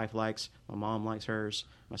know my wife likes. My mom likes hers.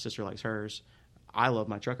 My sister likes hers. I love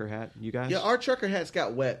my trucker hat. You guys? Yeah, our trucker hats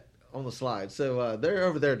got wet on the slide, so they're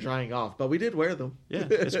over there drying off, but we did wear them. Yeah,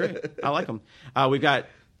 it's great. I like them. We've got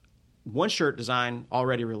one shirt design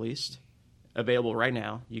already released, available right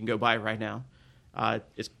now. You can go buy it right now.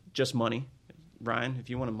 It's just money. Ryan, if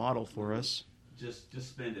you want to model for us. Just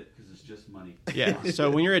spend it because it's just money. Yeah. So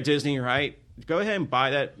when you're at Disney, right, go ahead and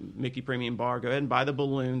buy that Mickey Premium Bar. Go ahead and buy the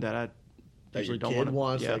balloon that I That usually your don't kid want to.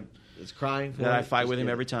 wants, Yeah. like, is crying for That it. I fight Just with him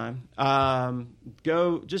get every it. time.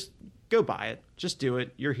 Go buy it. Just do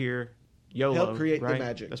it. You're here. YOLO. Help create the right?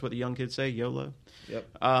 magic. That's what the young kids say. YOLO. Yep.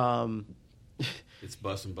 It's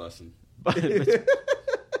bussin'.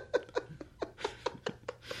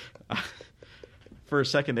 For a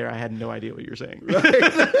second there, I had no idea what you were saying.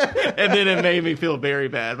 And then it made me feel very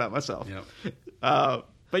bad about myself. Yep.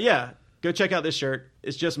 But yeah, go check out this shirt.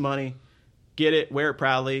 It's just money. Get it. Wear it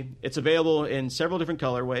proudly. It's available in several different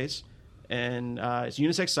colorways. And it's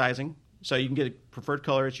unisex sizing. So you can get a preferred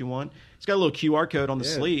color that you want. It's got a little QR code on the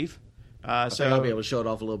Yeah. sleeve. I think I'll be able to show it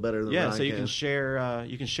off a little better than Yeah, Ryan so you can. can share.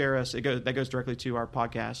 You can share us. That goes directly to our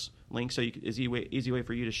podcast link. So it's easy way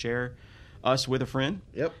for you to share us with a friend.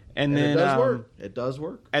 Yep. And then it does work. It does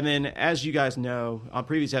work. And then, as you guys know, on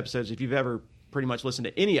previous episodes, if you've ever pretty much listened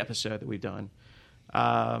to any episode that we've done,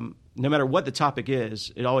 no matter what the topic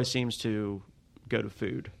is, it always seems to go to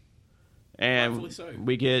food, and Rightfully so.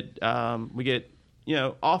 we get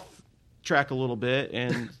off track a little bit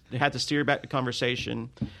and had to steer back the conversation.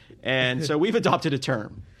 And so we've adopted a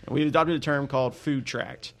term. We've adopted a term called food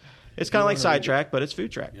tracked. It's kind of like sidetrack, but it's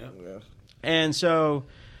food track. Yeah. Yeah. And so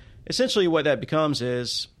essentially what that becomes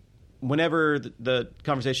is whenever the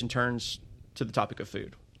conversation turns to the topic of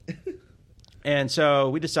food. And so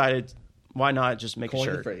we decided, why not just make a Coin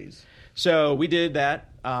the shirt? phrase. So we did that.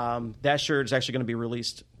 That shirt is actually going to be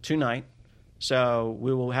released tonight. So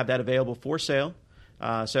we will have that available for sale.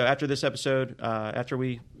 So after this episode, after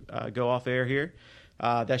we go off air here,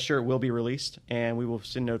 that shirt will be released, and we will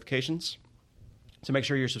send notifications. So make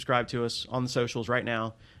sure you're subscribed to us on the socials right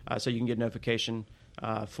now, so you can get notification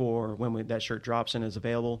for when that shirt drops and is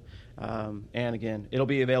available. And again, it'll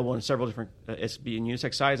be available in several different. It's be in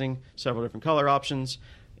unisex sizing, several different color options.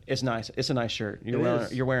 It's nice. It's a nice shirt. You're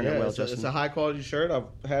wearing it well, it's Justin. It's a high quality shirt. I've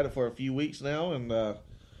had it for a few weeks now, and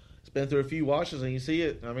it's been through a few washes, and you see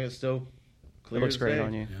it. I mean, it's still It clear. looks as great day.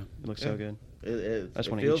 on you. Yeah. It looks Yeah. so good. It I just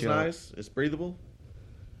wanna feels eat you up. nice. It's breathable.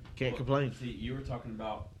 Can't complain. See, you were talking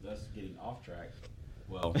about us getting off track.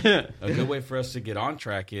 Well, a good way for us to get on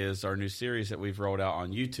track is our new series that we've rolled out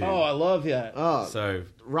on YouTube. Oh, I love that. So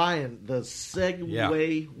Ryan, the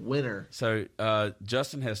Segway winner. So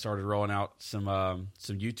Justin has started rolling out some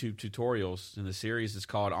YouTube tutorials, and the series is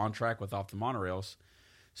called On Track with Off the Monorails.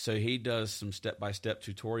 So he does some step-by-step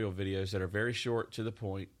tutorial videos that are very short, to the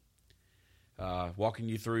point, walking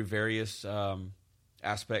you through various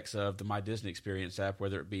aspects of the My Disney Experience app,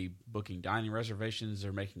 whether it be booking dining reservations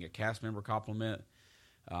or making a cast member compliment,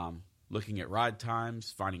 looking at ride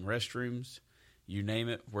times, finding restrooms, you name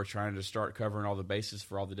it. We're trying to start covering all the bases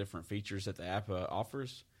for all the different features that the app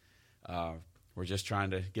offers. We're just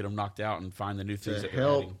trying to get them knocked out and find the new things To that we're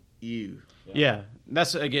help adding. you. Yeah,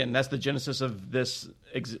 that's the genesis of this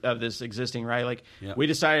existing, right? Like Yep. we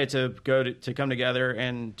decided to come together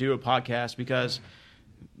and do a podcast because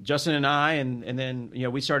Justin and I, and then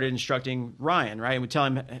we started instructing Ryan, right? And we tell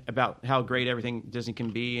him about how great everything Disney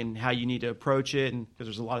can be and how you need to approach it, and because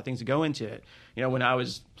there's a lot of things that go into it. When I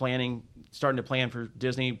was starting to plan for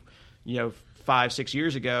Disney, 5-6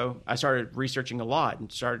 years ago, I started researching a lot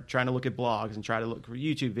and started trying to look at blogs and try to look for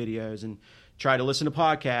YouTube videos and try to listen to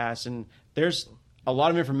podcasts. And there's a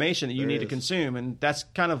lot of information that you need to consume. And that's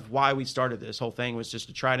kind of why we started this whole thing, was just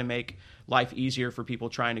to try to make life easier for people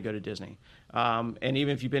trying to go to Disney. And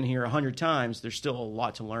even if you've been here 100 times, there's still a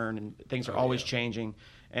lot to learn, and things are always changing.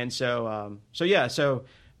 And so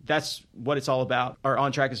that's what it's all about. Our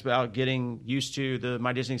On Track is about getting used to the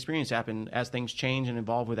My Disney Experience app, and as things change and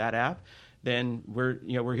evolve with that app, then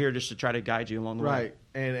we're here just to try to guide you along the way. Right.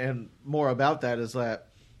 And more about that is that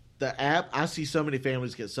the app, I see so many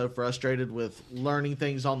families get so frustrated with learning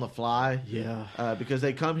things on the fly. Yeah. Because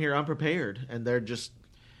they come here unprepared, and they just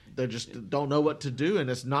don't know what to do, and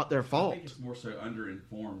it's not their fault. I think it's more so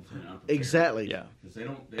underinformed than unprepared. Exactly. Yeah. Because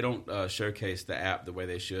they don't showcase the app the way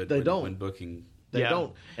they should. They don't. When booking. They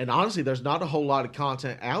don't. And honestly, there's not a whole lot of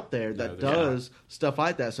content out there that does stuff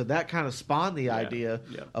like that. So that kind of spawned the idea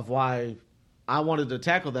of why I wanted to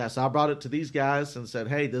tackle that. So I brought it to these guys and said,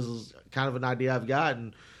 hey, this is kind of an idea I've got.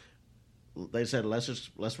 And they said,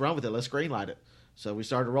 let's run with it. Let's greenlight it. So we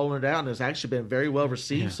started rolling it out, and it's actually been very well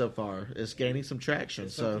received so far. It's gaining some traction.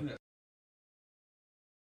 So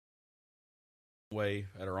way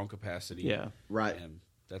at our own capacity. Yeah. Right. And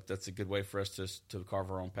that's a good way for us to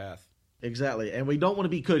carve our own path. Exactly. And we don't want to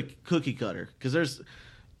be cookie cutter, because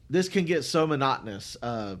this can get so monotonous.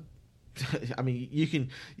 I mean, you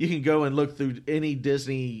can go and look through any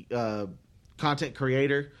Disney content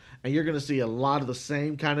creator, and you're going to see a lot of the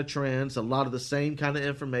same kind of trends, a lot of the same kind of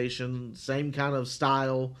information, same kind of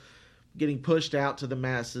style getting pushed out to the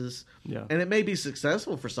masses. Yeah. And it may be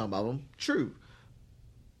successful for some of them, true.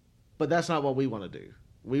 But that's not what we want to do.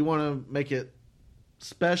 We want to make it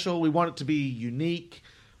special. We want it to be unique.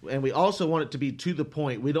 And we also want it to be to the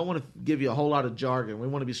point. We don't want to give you a whole lot of jargon. We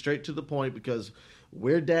want to be straight to the point, because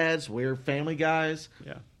we're dads, we're family guys.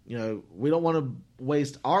 Yeah. We don't want to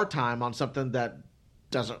waste our time on something that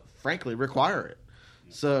doesn't, frankly, require it.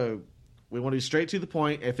 So we want to be straight to the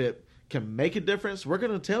point. If it can make a difference, we're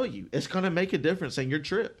going to tell you. It's going to make a difference in your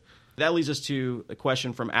trip. That leads us to a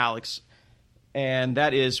question from Alex, and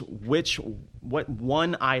that is, what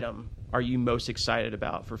one item are you most excited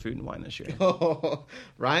about for Food and Wine this year? Oh,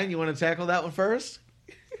 Ryan, you want to tackle that one first?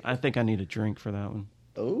 I think I need a drink for that one.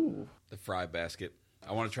 Oh, The fry basket.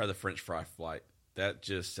 I want to try the French fry flight. That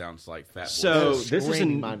just sounds like fat boy. So That's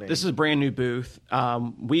screaming my name. this is a brand new booth.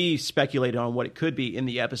 We speculated on what it could be in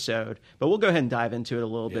the episode, but we'll go ahead and dive into it a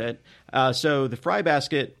little bit. So the Fry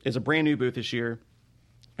Basket is a brand new booth this year,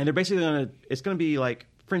 and they're basically it's going to be like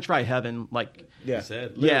French fry heaven, like. yeah. He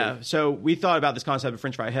said. Yeah, so we thought about this concept of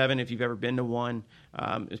French fry heaven. If you've ever been to one,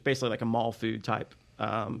 it's basically like a mall food type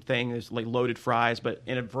thing. There's like loaded fries, but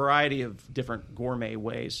in a variety of different gourmet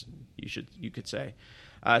ways, you could say.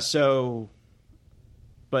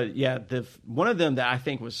 But yeah, one of them that I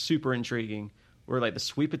think was super intriguing were like the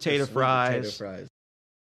sweet potato fries.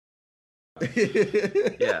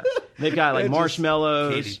 Yeah, they've got like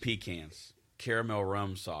marshmallows, Candied pecans, caramel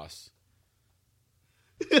rum sauce.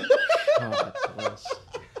 Oh, bless.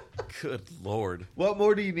 Good Lord. What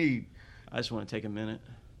more do you need? I just want to take a minute.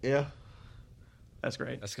 Yeah. That's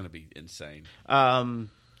great. That's going to be insane.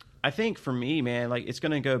 I think for me, man, like it's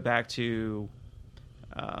going to go back to,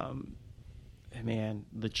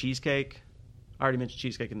 the cheesecake. I already mentioned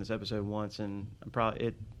cheesecake in this episode once, and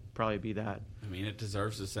it'd probably be that. I mean, it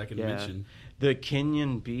deserves a second mention. The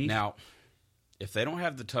Kenyan beef. Now, if they don't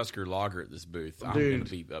have the Tusker Lager at this booth, I'm Dude. going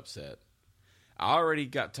to be upset. I already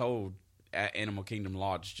got told at Animal Kingdom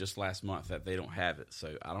Lodge just last month that they don't have it,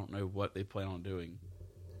 so I don't know what they plan on doing.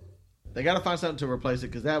 They got to find something to replace it,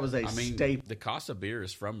 because that was a staple. The Casa beer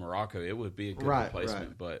is from Morocco. It would be a good Right,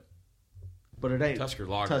 replacement, but But it ain't Tusker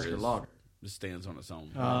Lager just stands on its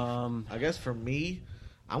own. I guess for me,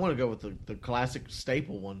 I want to go with the classic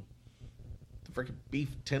staple one. The freaking beef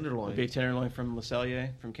tenderloin. Beef tenderloin from Le Cellier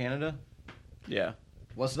from Canada. Yeah.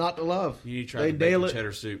 What's not to love? You need to try They the nail bacon it.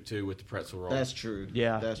 cheddar soup, too, with the pretzel roll. That's true.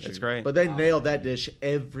 Yeah, that's true. it's great. But they nail that dish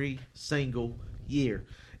every single year.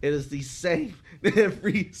 It is the same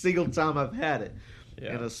every single time I've had it.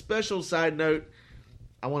 Yeah. And a special side note,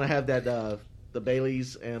 I want to have that the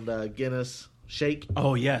Baileys and Guinness shake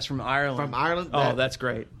Oh, yes, from Ireland. from Ireland. Oh, that's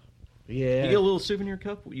great. yeah. You get a little souvenir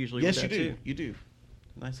cup usually yes, with you that, do. too. You do.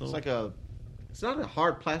 Nice It's little... like it's not a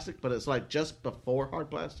hard plastic, but it's like just before hard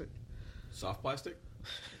plastic. Soft plastic?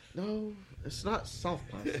 No, it's not soft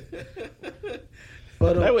plastic.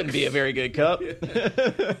 But that wouldn't be a very good cup.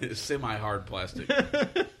 Semi-hard plastic.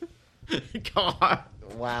 God.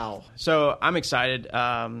 wow. So I'm excited.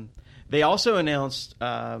 They also announced,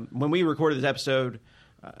 when we recorded this episode,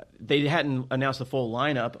 they hadn't announced the full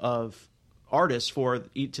lineup of artists for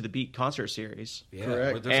Eat to the Beat concert series. Yeah,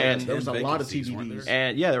 Correct. but there's And like there was 10 a lot of vacancies, weren't TBDs. there?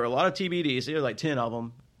 And yeah, there were a lot of TBDs. There were like 10 of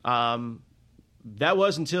them. That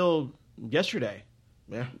was until yesterday.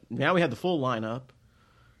 Yeah. Now we have the full lineup.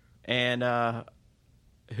 And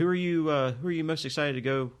who are you most excited to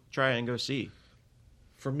go try and go see?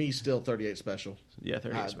 For me, still 38 Special. Yeah,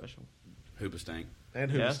 38 Special. Hoobastank.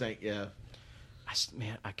 And Yeah? Hoobastank, yeah.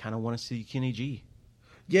 I kind of want to see Kenny G.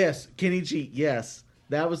 Yes, Kenny G, yes.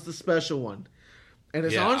 That was the special one. And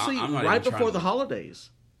it's Yeah, honestly I'm not right even trying before to- the holidays.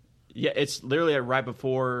 Yeah, it's literally right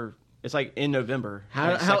before. It's like in November.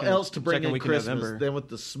 How, Like how second- else to bring second in week Christmas November. than with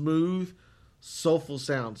the smooth, soulful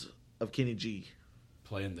sounds of Kenny G?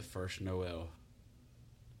 Playing the first Noel.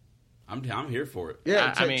 I'm here for it.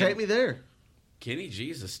 Yeah, I mean- take me there. Kenny G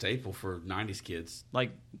is a staple for 90s kids.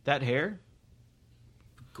 Like that hair.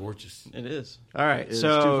 Gorgeous. It is. All right. It is too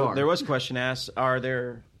So far. there was a question asked: Are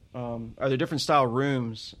there different style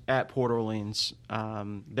rooms at Port Orleans?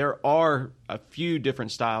 There are a few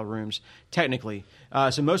different style rooms technically.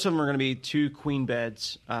 So most of them are going to be 2 queen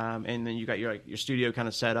beds, and then you got your studio kind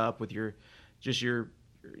of set up with your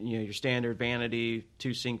standard vanity,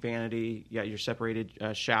 2 sink vanity. You got your separated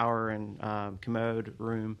shower and commode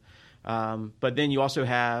room. But then you also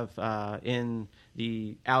have in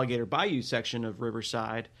the Alligator Bayou section of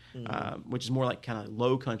Riverside, which is more like kind of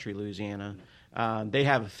low country Louisiana, they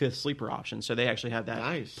have a 5th sleeper option. So they actually have that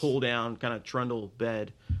Nice. pull down kind of trundle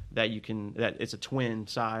bed that it's a twin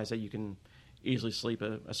size that you can easily sleep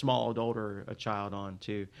a small adult or a child on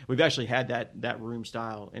too. We've actually had that room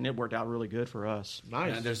style, and it worked out really good for us.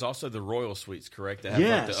 Nice. And there's also the Royal Suites, correct? They have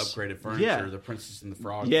Yes. like the upgraded furniture, Yeah. the Princess and the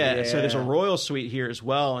Frog. Yeah, so there's a Yeah. royal suite here as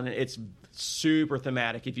well, and it's super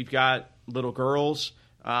thematic. If you've got little girls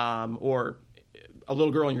or a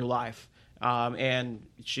little girl in your life and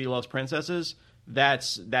she loves princesses,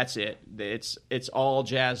 that's it. It's all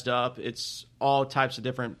jazzed up. It's all types of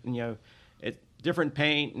different, different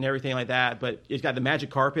paint and everything like that. But it's got the magic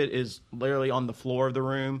carpet is literally on the floor of the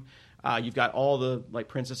room. You've got all the like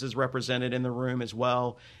princesses represented in the room as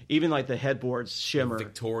well. Even like the headboards shimmer.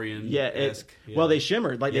 Victorian. Yeah, well, they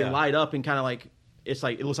shimmered like they Yeah. light up and kind of like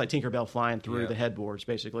it looks like Tinkerbell flying through Yeah. the headboards,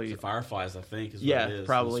 basically. The Fireflies, I think, is Yeah, what it is.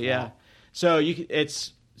 probably, The yeah. swamp. So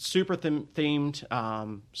it's super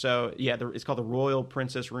themed. So yeah, it's called the Royal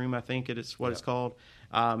Princess Room, I think it's what it's called.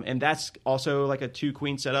 And that's also like a 2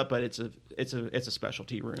 queen setup, but it's a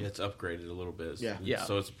specialty room. Yeah, it's upgraded a little bit. Yeah. Yeah.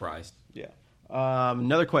 So it's priced. Yeah.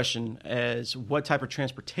 Another question is, what type of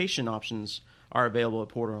transportation options are available at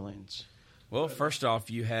Port Orleans? Well, first off,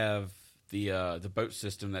 you have the boat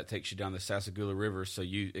system that takes you down the Sassagoula River, so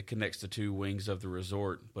it connects the 2 wings of the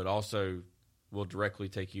resort, but also will directly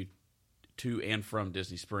take you to and from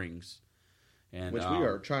Disney Springs, and Which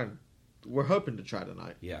we're hoping to try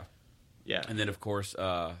tonight. Yeah, Yeah. and then of course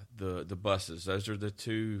the buses. Those are the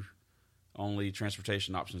 2 only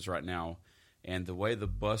transportation options right now. And the way the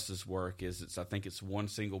buses work is I think it's 1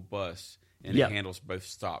 single bus, and Yeah. it handles both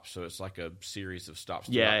stops. So it's like a series of stops.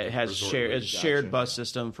 Yeah, throughout it the has resort. it's a shared Gotcha. bus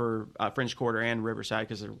system for French Quarter and Riverside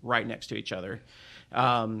because they're right next to each other.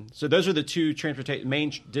 So those are the 2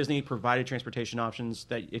 main Disney provided transportation options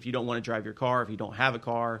that if you don't want to drive your car, if you don't have a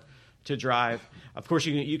car to drive, of course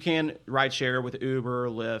you can ride share with Uber or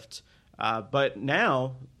Lyft. But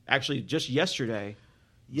now, actually just yesterday,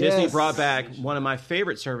 Disney Yes. brought back one of my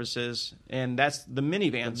favorite services, and that's the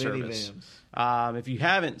minivan The service. minivans. If you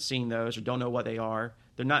haven't seen those or don't know what they are,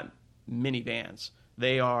 they're not minivans.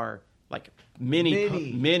 They are like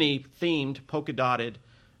mini themed, polka dotted,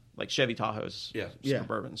 like Chevy Tahoes, Yeah. Yeah.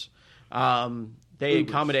 Suburbans. They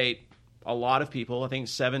accommodate a lot of people. I think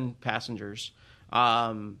 7 passengers,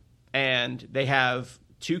 and they have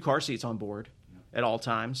 2 car seats on board at all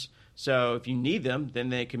times. So if you need them, then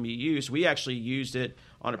they can be used. We actually used it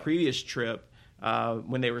on a previous trip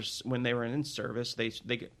when they were in service. They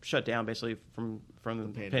get shut down basically from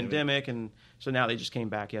the pandemic, and so now they just came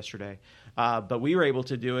back yesterday. But we were able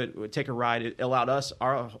to do it, take a ride. It allowed us,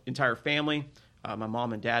 our entire family, my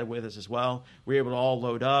mom and dad with us as well. We were able to all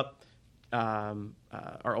load up.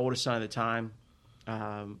 Our oldest son at the time,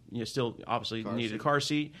 still obviously needed a car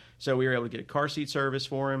seat, so we were able to get a car seat service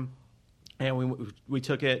for him. And we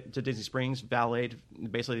took it to Disney Springs,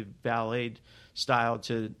 basically valet style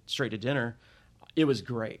straight to dinner. It was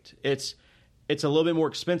great. It's a little bit more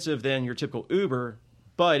expensive than your typical Uber,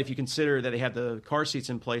 but if you consider that they have the car seats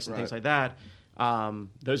in place and things like that,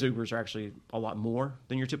 those Ubers are actually a lot more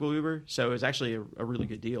than your typical Uber. So it's actually a really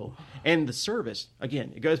good deal. And the service,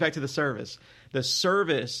 again, it goes back to the service. The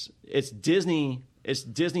service, it's Disney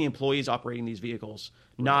employees operating these vehicles,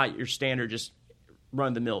 not your standard just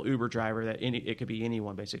run the mill Uber driver that it could be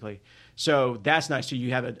anyone basically. So that's nice too.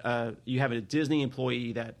 You have a Disney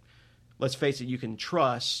employee that, let's face it, you can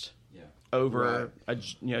trust over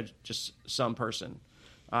just some person.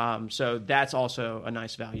 So that's also a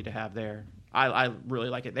nice value to have there. I really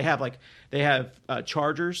like it. They have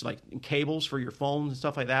chargers, like cables for your phone and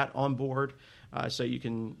stuff like that on board, so you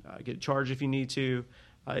can get charged if you need to.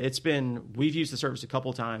 We've used the service a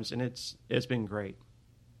couple times and it's been great.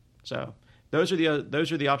 So those are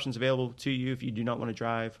the options available to you if you do not want to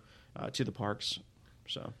drive to the parks.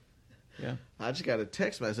 So yeah, I just got a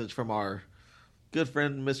text message from our good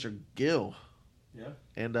friend Mr. Gill. Yeah,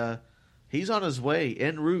 and he's on his way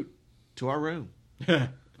en route to our room.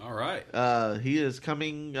 All right. He is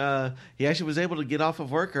coming. He actually was able to get off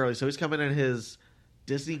of work early, so he's coming in his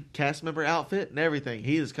Disney cast member outfit and everything.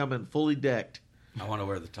 He is coming fully decked. I want to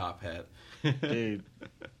wear the top hat. Dude.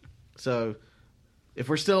 So, if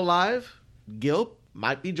we're still alive, Gil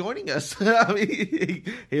might be joining us. I mean,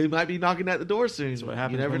 he might be knocking at the door soon. That's what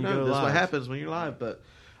happens. You never when you know. go That's live. what happens when you're live. But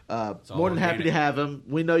all more than happy organic. to have him.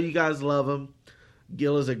 We know you guys love him.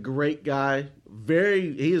 Gil is a great guy.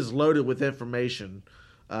 He is loaded with information.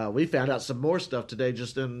 We found out some more stuff today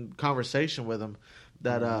just in conversation with him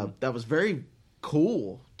that was very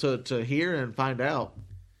cool to hear and find out.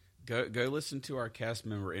 Go listen to our cast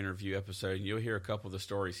member interview episode, and you'll hear a couple of the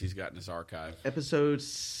stories he's got in his archive. Episode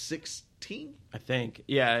 16? I think,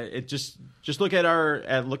 yeah. It just look at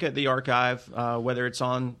the archive, whether it's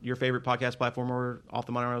on your favorite podcast platform or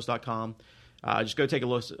offthemonorails.com. Just go take a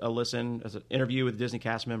listen as an interview with a Disney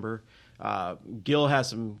cast member. Gil has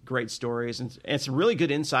some great stories and some really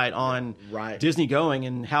good insight on Disney going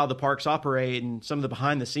and how the parks operate and some of the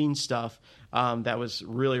behind the scenes stuff. That was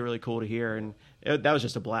really, really cool to hear. And that was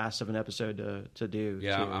just a blast of an episode to do.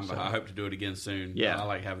 Yeah, too, I hope to do it again soon. Yeah. I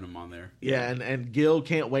like having him on there. Yeah, and Gil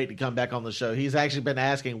can't wait to come back on the show. He's actually been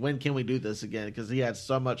asking, when can we do this again? Because he had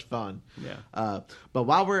so much fun. Yeah. But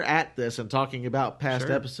while we're at this and talking about past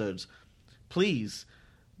episodes, please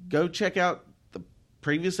go check out the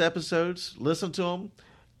previous episodes, listen to them,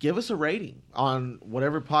 give us a rating on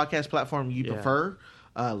whatever podcast platform you prefer.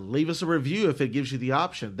 Leave us a review if it gives you the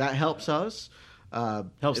option. That helps us.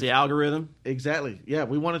 Helps the algorithm. Exactly. Yeah,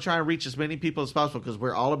 we want to try and reach as many people as possible because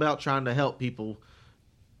we're all about trying to help people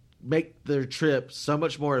make their trip so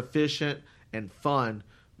much more efficient and fun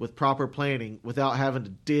with proper planning without having to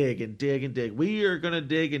dig and dig and dig. We are going to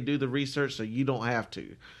dig and do the research so you don't have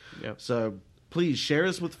to. Yep. So please share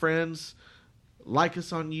us with friends, like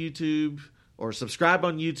us on YouTube or subscribe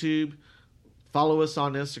on YouTube, follow us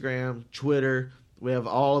on Instagram, Twitter. We have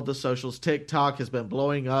all of the socials. TikTok has been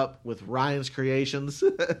blowing up with Ryan's creations.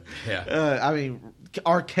 Yeah. I mean,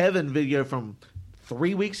 our Kevin video from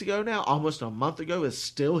 3 weeks ago now, almost a month ago, is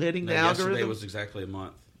still hitting the Yesterday algorithm. was exactly a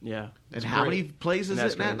month. Yeah. And how many plays is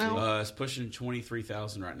it at now? It's pushing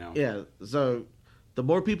 23,000 right now. Yeah. So the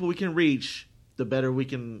more people we can reach, the better we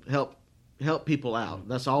can help people out.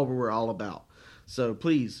 That's all we're all about. So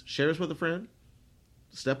please share us with a friend.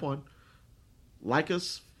 Step one. Like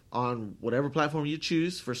us on whatever platform you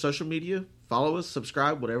choose for social media. Follow us,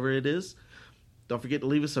 subscribe, whatever it is. Don't forget to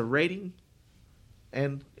leave us a rating.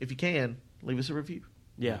 And if you can, leave us a review.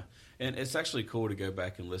 Yeah. And it's actually cool to go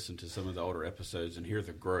back and listen to some of the older episodes and hear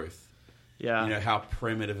the growth. Yeah. You know, how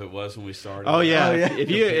primitive it was when we started. Oh yeah. Oh, yeah.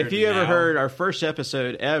 If you ever heard our first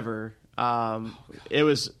episode ever,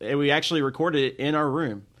 we actually recorded it in our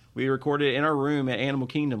room. We recorded it in our room at Animal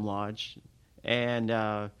Kingdom Lodge,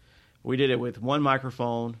 and we did it with one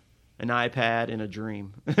microphone, an iPad, and a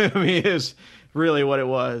dream. I mean, it was really what it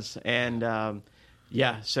was. And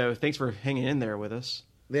so thanks for hanging in there with us.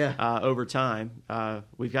 Yeah. Over time,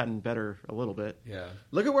 we've gotten better a little bit. Yeah.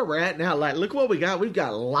 Look at where we're at now. Like, look what we got. We've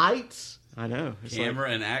got lights, I know. It's Camera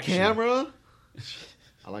and action. camera.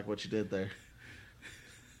 I like what you did there.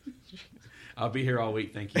 I'll be here all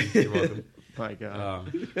week. Thank you. You're welcome. my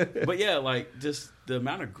God. But yeah, like just the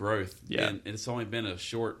amount of growth. Yeah. And it's only been a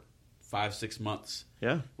short 5-6 months.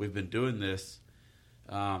 Yeah. We've been doing this.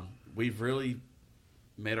 We've really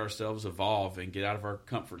made ourselves evolve and get out of our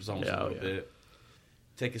comfort zones a little bit.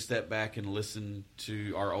 Take a step back and listen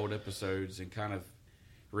to our old episodes and kind of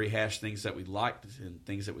rehash things that we liked and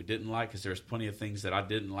things that we didn't like, because there's plenty of things that I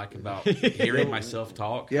didn't like about hearing myself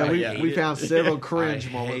talk. Yeah, we found several I cringe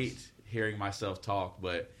hate moments. hearing myself talk,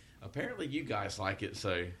 but apparently you guys like it,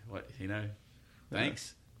 so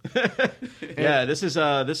thanks. Yeah, this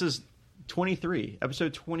is 23,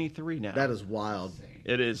 episode 23 now. That is wild.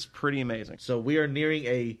 It is pretty amazing. So we are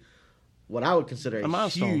nearing what I would consider a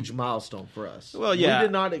milestone. huge milestone for us. Well, yeah. We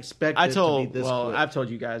did not expect it to be this quick. I've told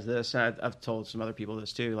you guys this. I've told some other people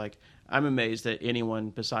this too. Like, I'm amazed that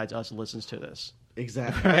anyone besides us listens to this.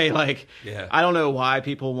 Exactly. right? Like, Yeah. I don't know why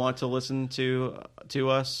people want to listen to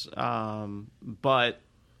us, but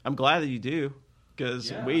I'm glad that you do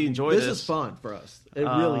because we enjoy This is fun for us. It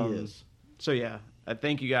really is. So yeah,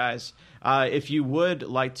 thank you guys. If you would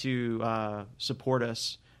like to support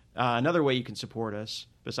us, another way you can support us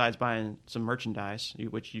besides buying some merchandise,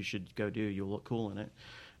 which you should go do, you'll look cool in it,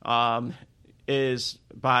 is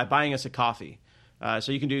by buying us a coffee.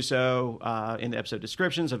 So you can do so in the episode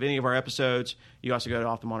descriptions of any of our episodes. You also go to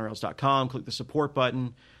offthemonorails.com, click the support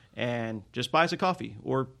button, and just buy us a coffee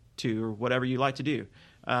or two or whatever you like to do.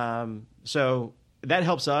 So that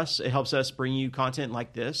helps us. It helps us bring you content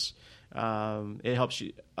like this. It helps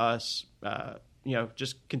us,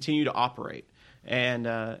 just continue to operate, and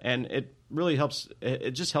it really helps.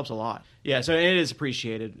 It just helps a lot. Yeah, so it is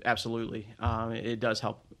appreciated. Absolutely, it does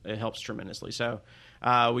help. It helps tremendously. So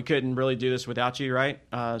we couldn't really do this without you, right?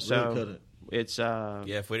 So Really couldn't. It's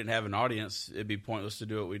If we didn't have an audience, it'd be pointless to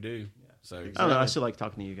do what we do. So I don't know. I still like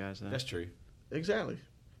talking to you guys. Though. that's true. Exactly.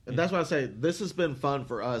 And that's why I say this has been fun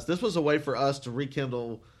for us. This was a way for us to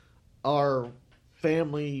rekindle our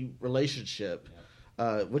family relationship,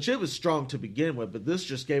 which it was strong to begin with, but this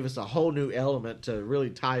just gave us a whole new element to really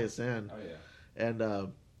tie us in. Oh yeah.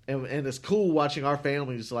 And it's cool watching our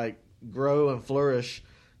families like grow and flourish,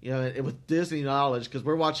 and with Disney knowledge, because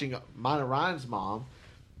we're watching mine and Ryan's mom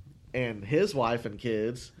and his wife and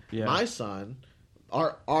kids, my son,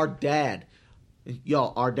 our dad.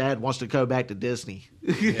 Y'all, our dad wants to go back to Disney.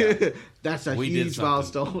 Yeah. That's a We did huge something.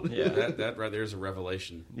 milestone. Yeah. That right there is a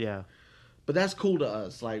revelation. Yeah. But that's cool to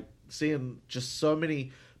us, like seeing just so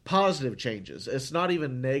many positive changes. It's not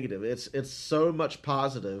even negative. It's so much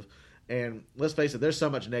positive. And let's face it, there's so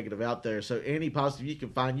much negative out there. So any positive you can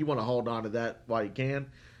find, you want to hold on to that while you can.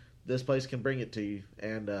 This place can bring it to you.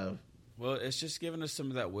 And Well, it's just giving us some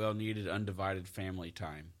of that well-needed, undivided family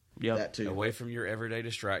time. Yep. that too. Away from your everyday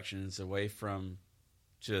distractions, away from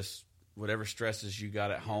just whatever stresses you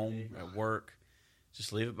got at home, at work.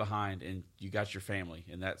 Just leave it behind, and you got your family,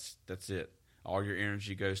 and that's it. All your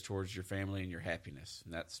energy goes towards your family and your happiness,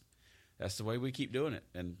 and that's the way we keep doing it.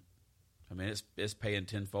 And I mean, it's paying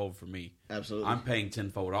tenfold for me. Absolutely. I'm paying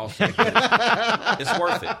tenfold also. It's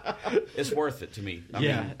worth it. It's worth it to me. I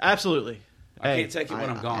mean, absolutely. I can't take it when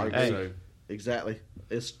I'm gone. I agree. So Exactly.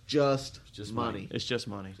 It's just just money. It's just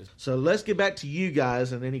money. So let's get back to you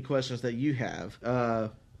guys and any questions that you have.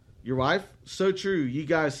 Your wife, so true. You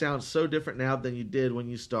guys sound so different now than you did when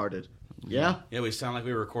you started. Yeah? yeah, we sound like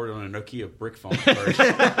we were recorded on a Nokia brick phone at first.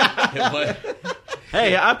 It was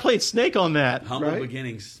Hey, I played Snake on that. humble Right?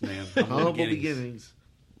 beginnings, man. Humble beginnings.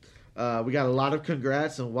 We got a lot of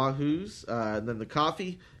congrats and wahoos. And then the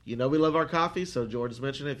coffee. We love our coffee. So Jordan's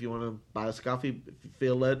mentioned it. If you want to buy us coffee, if you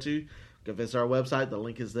feel led to, go visit our website. The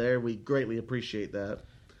link is there. We greatly appreciate that.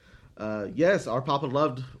 Yes, our Papa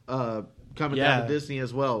loved coming down to Disney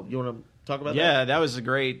as well. You want to talk about that? Yeah, that was a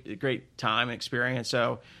great time and experience.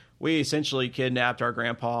 So we essentially kidnapped our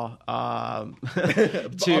grandpa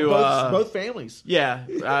to both families.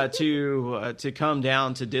 to come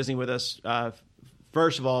down to Disney with us.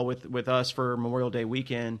 First of all, with us for Memorial Day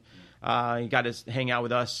weekend. He got to hang out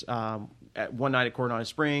with us at one night at Coronado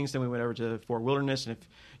Springs. Then we went over to Fort Wilderness. And if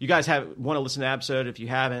you guys want to listen to the episode, if you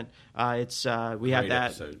haven't, it's we have Great that,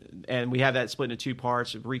 episode. and we have that split into two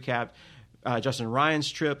parts. Recap Justin and Ryan's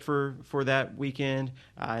trip for that weekend,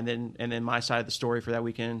 and then my side of the story for that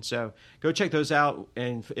weekend. So go check those out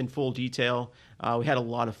in full detail. We had a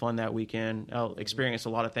lot of fun that weekend. Experienced a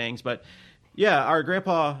lot of things, but yeah, our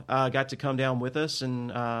grandpa got to come down with us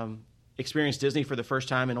and experience Disney for the first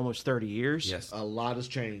time in almost 30 years. Yes. A lot has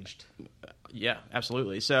changed. Yeah,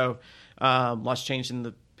 absolutely. So lots changed in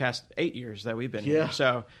the past 8 years that we've been Yeah. here.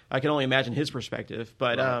 So I can only imagine his perspective.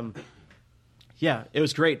 But yeah, it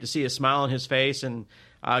was great to see a smile on his face, and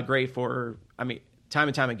great for, time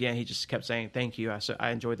and time again, he just kept saying, "Thank you. I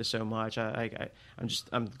enjoyed this so much.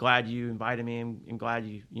 I'm glad you invited me. I'm glad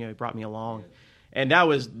you brought me along." And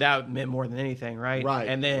that meant more than anything, right? Right,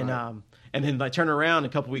 And then right. And then turn around a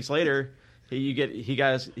couple weeks later, he gets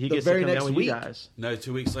to very come down next with week. you guys. No,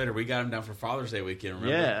 2 weeks later, we got him down for Father's Day weekend,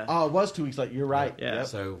 remember? Yeah. Oh, it was 2 weeks later. You're right. Yeah. Yep.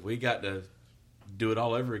 So we got to do it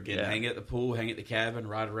all over again. Yeah. Hang at the pool, hang at the cabin,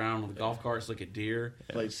 ride around on the golf carts, look at deer.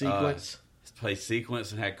 Played sequence. Play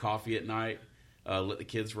sequence and had coffee at night. Let the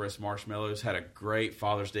kids roast marshmallows. Had a great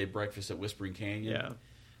Father's Day breakfast at Whispering Canyon.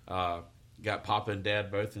 Yeah. Got Papa and Dad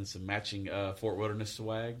both in some matching Fort Wilderness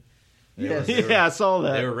swag. Yes. They were- Yeah, I saw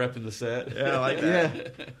that. They were repping the set. Yeah, I like that.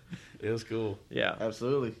 Yeah, It was cool. Yeah.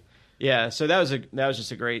 absolutely. Yeah, so that was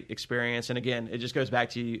just a great experience, and again, it just goes back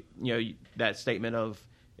to that statement of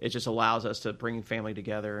it just allows us to bring family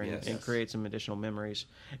together and, Yes. and create some additional memories.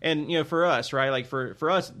 And for us, right? Like for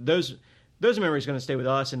us, those memories are going to stay with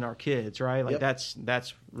us and our kids, right? Like Yep.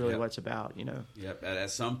 that's really Yep. what it's about, Yep. At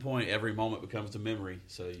some point, every moment becomes a memory.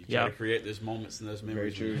 So you try Yeah. to create those moments and those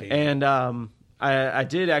memories. Very when true. you can. And I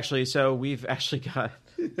did actually. So we've actually got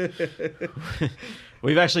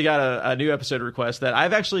we've actually got a new episode request that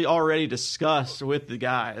I've actually already discussed with the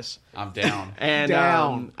guys. I'm down. And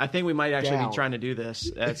Down. I think we might actually Down. be trying to do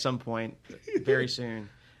this at some point very soon.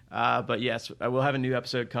 But yes, we'll have a new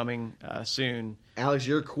episode coming soon. Alex,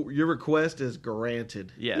 your request is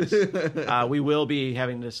granted. Yes, we will be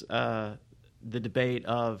having this the debate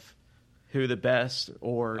of who the best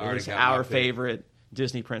or I already is got my our pick. favorite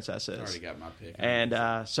Disney princess I is. already got my pick.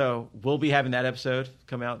 And so we'll be having that episode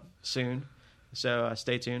come out soon. So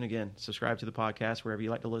stay tuned. Again, subscribe to the podcast wherever you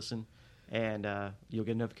like to listen, and you'll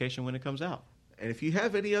get a notification when it comes out. And if you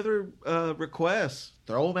have any other requests,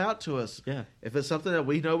 throw them out to us. Yeah. If it's something that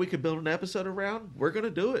we know we could build an episode around, we're going to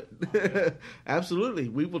do it. Absolutely.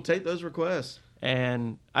 We will take those requests.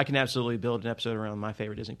 And I can absolutely build an episode around my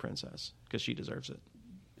favorite Disney princess because she deserves it.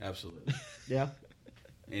 Absolutely. Yeah.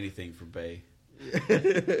 Anything for Bay.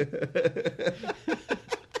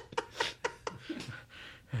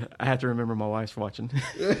 I have to remember my wife's watching.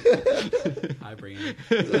 Hi, Brandon.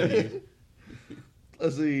 Love you.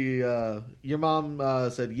 Let's see. Your mom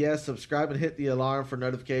said, yes, subscribe and hit the alarm for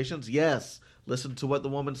notifications. Yes. Listen to what the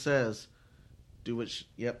woman says. Do what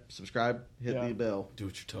subscribe, hit Yeah. the bell. Do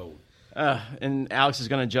what you're told. And Alex is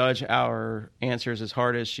going to judge our answers as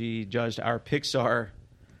hard as she judged our Pixar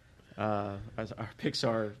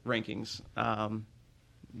rankings.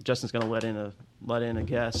 Justin's going to let in a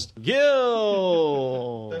guest.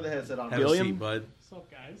 Gil. Throw the headset on. Have Gilliam? a seat, bud. What's up,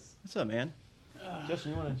 guys? What's up, man?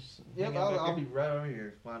 Justin, you want to? Yep, I'll be right over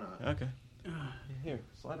here. Why not? Okay. Here,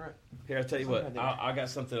 slide right. Here, I'll tell you Something what. right there. I got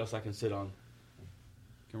something else I can sit on.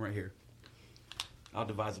 Come right here. I'll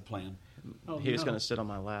devise a plan. Oh, He was no. going to sit on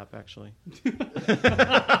my lap, actually.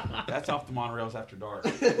 That's off the monorails after dark.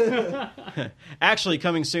 Actually,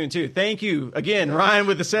 coming soon too. Thank you again, Ryan,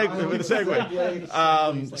 with the segue.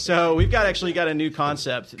 So we've got a new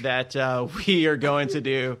concept that we are going to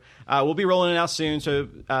do. We'll be rolling it out soon, so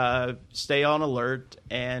stay on alert.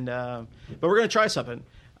 And but we're going to try something.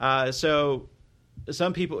 So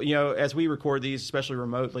some people, as we record these, especially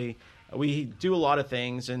remotely, we do a lot of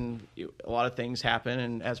things, and a lot of things happen.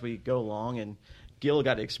 And as we go along, and Gil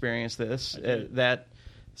got to experience this, that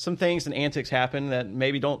some things and antics happen that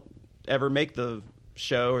maybe don't ever make the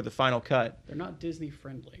show or the final cut. They're not Disney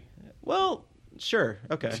friendly. Well, sure,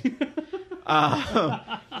 okay.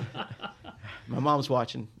 My mom's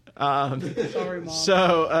watching. Sorry, Mom.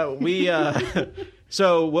 So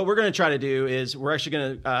so what we're going to try to do is we're actually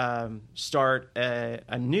going to start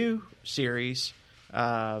a new series.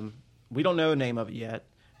 We don't know the name of it yet,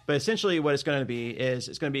 but essentially what it's going to be is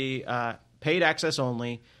it's going to be paid access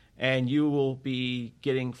only, and you will be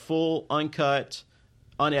getting full, uncut,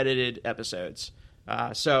 unedited episodes.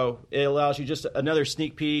 So it allows you just another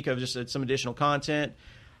sneak peek of just some additional content.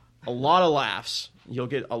 A lot of laughs. You'll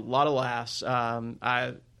get a lot of laughs.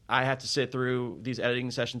 I have to sit through these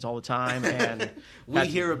editing sessions all the time, and We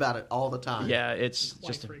hear about it all the time. yeah, it's Quite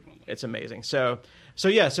just frequently. it's amazing. So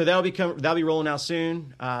that'll be rolling out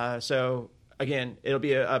soon. So again, it'll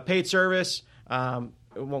be a paid service.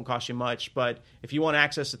 It won't cost you much, but if you want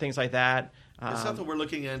access to things like that, It's something we're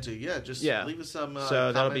looking into. Yeah, just yeah. leave us some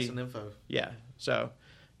So that'll comments be- and info. yeah. So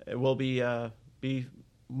it will be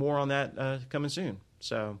more on that coming soon.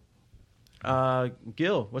 So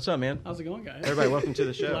Gil, what's up, man? How's it going, guys? Everybody, welcome to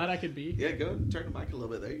the show. Glad I could be. Yeah, go ahead and turn the mic a little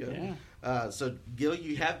bit. There you go. Yeah. So, Gil,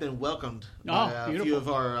 you have been welcomed Oh, by a few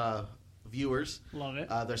beautiful. of our viewers. Love it.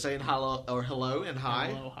 They're saying hello and hi,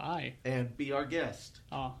 Hello, hi. and be our guest.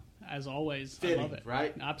 Oh, as always, I Fitting, love it.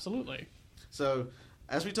 right? Absolutely. So,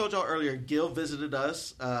 as we told y'all earlier, Gil visited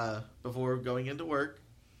us before going into work,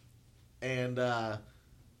 and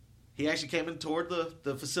he actually came and toured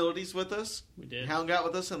the facilities with us. We did. Hung out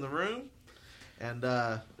with us in the room, and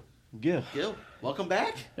Gil. Gil, welcome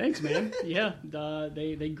back. Thanks, man. Yeah,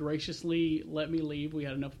 they graciously let me leave. We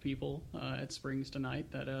had enough people at Springs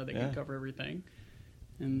tonight that they Yeah. could cover everything.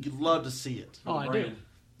 And You love to see it. oh, I do. brand.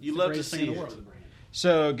 You It's the love to greatest thing see in the it. world.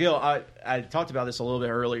 So, Gil, I talked about this a little bit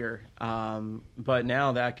earlier, but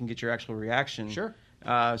now that I can get your actual reaction. Sure.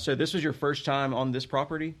 So this was your first time on this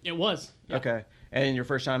property? It was. Yeah. Okay. And your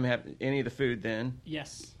first time having any of the food then?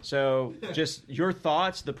 Yes. So just your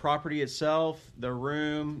thoughts, the property itself, the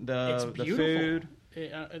room, It's the beautiful. food.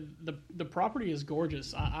 The property is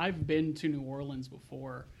gorgeous. I've been to New Orleans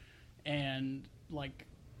before, and like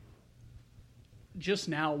just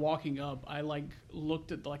now walking up, I like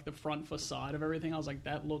looked at like the front facade of everything. I was like,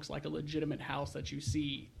 that looks like a legitimate house that you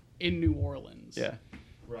see in New Orleans. Yeah.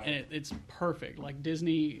 Right. And it's perfect. Like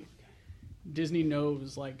Disney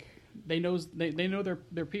knows, like they know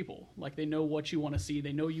their people. Like they know what you want to see.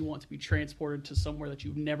 They know you want to be transported to somewhere that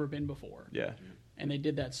you've never been before. Yeah. And they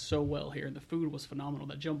did that so well here. And the food was phenomenal.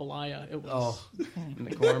 That jambalaya, it was. And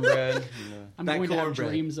the cornbred. and I'm that going to have cornbread.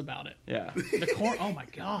 dreams about it. yeah. The corn. Oh my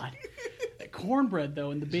god, that cornbread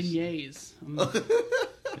though, and the beignets.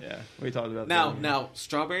 Yeah. We talked about Now, that. now,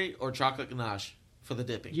 strawberry or chocolate ganache for the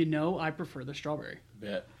dipping? You know, I prefer the strawberry.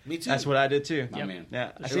 Bet. Me too. That's what I did too. My Yep. man.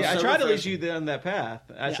 Yeah. It See, was I so tried to lead refreshing. you down that path.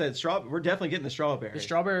 I Yeah. said, we're definitely getting the strawberry. The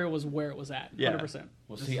strawberry was where it was at. Yeah. 100%.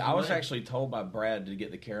 Well, see, I was actually told by Brad to get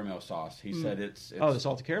the caramel sauce. He said it's Oh, the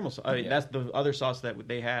salted caramel sauce. I mean, Yeah. that's the other sauce that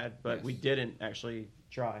they had, but Yes. we didn't actually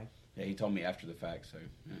try. Yeah, he told me after the fact. So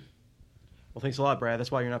yeah. Well, thanks a lot, Brad.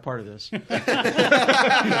 That's why you're not part of this. That's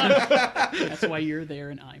why you're there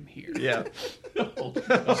and I'm here. Yeah.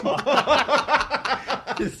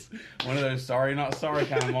 One of those sorry not sorry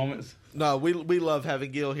kind of moments. No, we love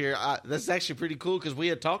having Gil here. That's actually pretty cool because we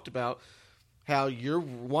had talked about how you're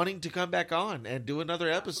wanting to come back on and do another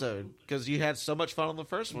episode because you had so much fun on the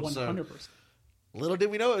first one. 100%. So little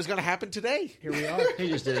did we know it was going to happen today. Here we are. He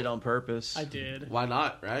just did it on purpose. I did. Why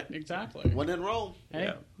not, right? Exactly. When in Rome. Hey,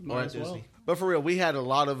 Yeah. might Or as at well. Disney. But for real, we had a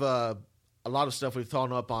lot of stuff we've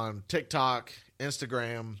thrown up on TikTok,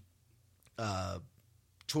 Instagram,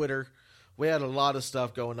 Twitter. We had a lot of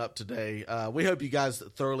stuff going up today. We hope you guys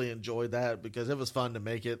thoroughly enjoyed that because it was fun to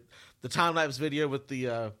make it. The time lapse video with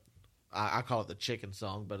the I call it the chicken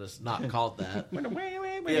song, but it's not called that.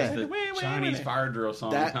 It's the Chinese fire drill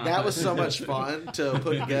song. That was so much fun to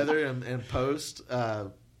put together and post.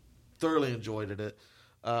 Thoroughly enjoyed it.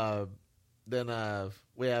 Then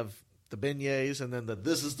we have the beignets, and then the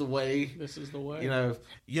 "This is the way." This is the way.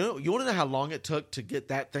 You want to know how long it took to get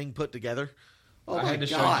that thing put together? Oh I my had to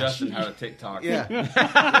show gosh! Justin how to TikTok. Yeah,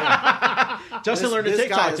 Justin learned a this guy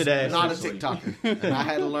TikTok is today. Not a Seriously. TikToker, and I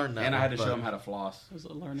had to learn that. And I had to but- show him how to floss. It was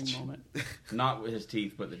a learning moment. Not with his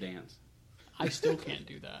teeth, but the dance. I still can't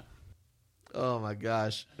do that. Oh my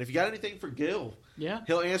gosh! If you got anything for Gil, Yeah.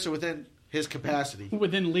 he'll answer within his capacity.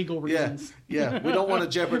 Within legal Yeah, reasons. yeah. We don't want to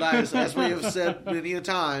jeopardize, as we have said many a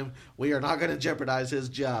time, we are not going to jeopardize his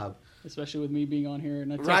job. Especially with me being on here.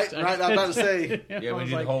 And Right. I'm about to say. Yeah, I we was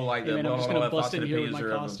did the whole like hey, the man, blah, I'm just blah, gonna blah, bust in thoughts here and with my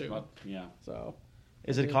opinions costume. yeah. So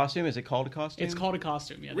Is it a costume? Is it called a costume? it's called a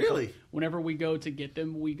costume. Yeah. Really? Whenever we go to get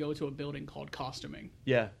them, we go to a building called costuming.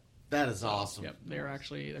 Yeah. That is awesome. Yep. They're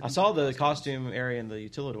actually. I saw the costume area in the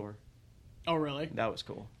utilidor. Oh, really? That was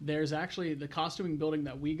cool. There's actually the costuming building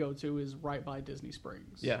that we go to is right by Disney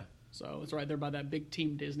Springs. Yeah. So it's right there by that big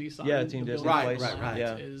Team Disney sign. Yeah, Team The Disney building place. Right.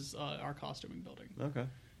 Yeah. Is our costuming building. Okay.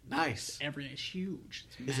 Nice. Everything is huge.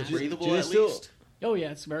 It's Is it massive. breathable do they at still- least? Oh yeah,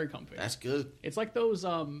 it's very comfy. That's good. It's like those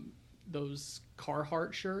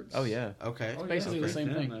Carhartt shirts. Oh, yeah. Okay. Oh, yeah. Basically the Okay. same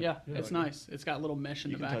Yeah, thing. man. Yeah, Yeah, it's like- nice. It's got little mesh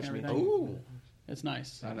in You the can back and touch me. everything. Ooh. It's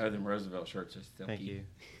nice. I know them Roosevelt shirts. Are still Thank cute.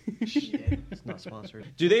 you. Shit, it's not sponsored.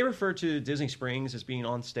 Do they refer to Disney Springs as being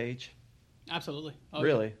on stage? Absolutely. Oh,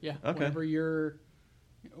 Really? Yeah. Okay.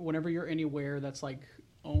 Whenever you're anywhere that's like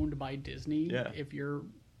owned by Disney, Yeah. if you're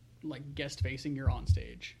like guest facing, you're on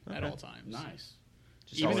stage at Okay. all times. Nice.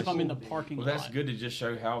 Even if always I'm in the cool. parking Well, lot. that's good to just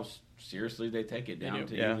show how seriously they take it They down do.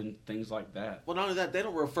 to Yeah. even things like that. Well, not only that, they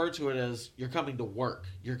don't refer to it as you're coming to work.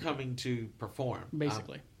 You're coming to perform.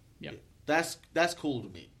 Basically. Yep. That's cool to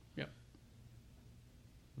me. Yep.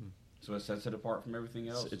 So it sets it apart from everything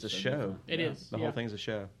else. It's a so show. different. It Yeah. is. The Yeah. whole thing's a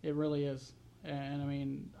show. It really is. And I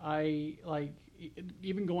mean, I like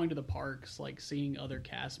even going to the parks, like seeing other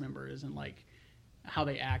cast members and like how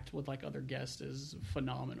they act with like other guests is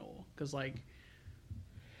phenomenal. Because like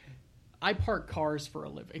I park cars for a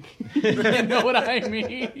living. You know what I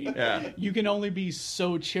mean? Yeah. You can only be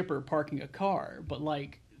so chipper parking a car, but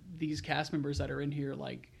like these cast members that are in here,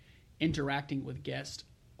 like interacting with guests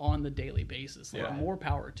on the daily basis, like Yeah. more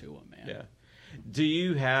power to them, man. Yeah. Do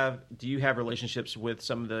you have relationships with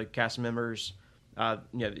some of the cast members, that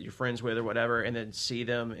you're friends with or whatever, and then see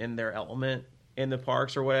them in their element in the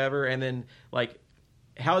parks or whatever, and then like,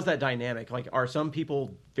 how is that dynamic? Like, are some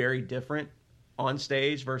people very different on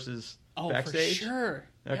stage versus backstage? For sure.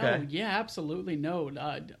 Okay. Oh, yeah, absolutely. No,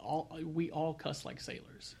 we all cuss like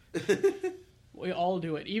sailors. We all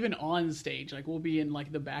do it, even on stage. Like we'll be in like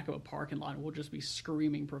the back of a parking lot, and we'll just be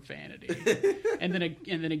screaming profanity, and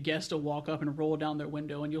then a guest will walk up and roll down their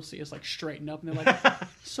window, and you'll see us like straighten up, and they're like,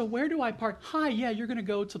 "So where do I park?" "Hi, yeah, you're gonna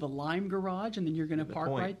go to the Lime Garage, and then you're gonna park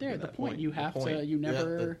point. right there." Yeah, The that point. point. You The have point. to. You Yeah,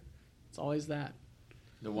 never. It's always that.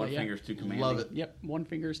 The one Yeah. finger's too commanding. Love it. Yep, one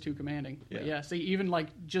finger is too commanding. But Yeah. yeah, see, even like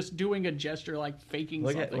just doing a gesture, like faking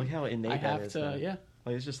something. Look how innate I that have is, to, man. yeah.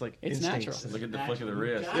 Like, it's just like It's instincts. natural. Look at the flick of the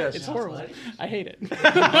wrist. Yes. It's horrible. I hate it.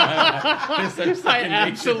 I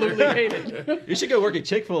absolutely hate it. You should go work at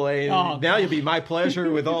Chick-fil-A, and Oh, now you'll be my pleasure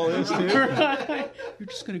with all this, too. You're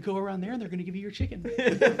just going to go around there and they're going to give you your chicken.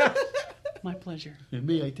 My pleasure.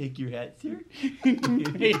 May I take your hat, sir?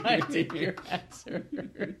 May I take your answer?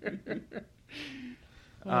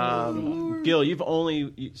 Gil, you've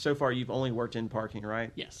only worked in parking,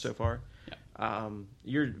 right? Yes. So far? Yep.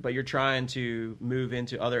 You're trying to move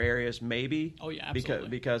into other areas, maybe? Oh, yeah, absolutely.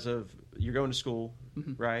 Because of you're going to school,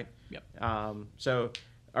 right? Yep. So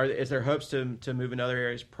is there hopes to move in other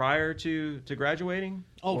areas prior to graduating?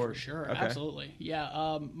 Oh, Or- for sure. okay. Absolutely.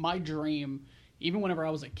 Yeah. My dream, even whenever I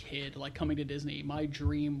was a kid, like coming to Disney, my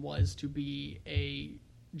dream was to be a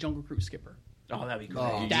Jungle Cruise skipper. Oh, that'd be great.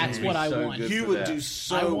 Oh, That's You'd be what I so want. good You for would that. do I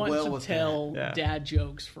so want well to with tell Yeah. dad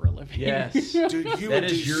jokes for a living. Yes. that. Dude, you That would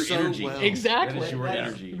do is your so energy. well. Exactly. That is your That's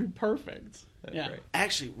energy. perfect. That's yeah. great.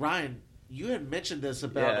 Actually, Ryan, you had mentioned this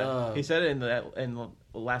about He said it in the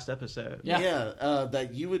last episode. Yeah.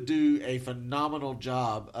 that you would do a phenomenal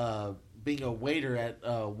job being a waiter at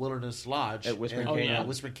Wilderness Lodge At Whispering in, Canyon.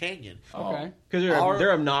 Whispering Canyon. Okay. Because Our-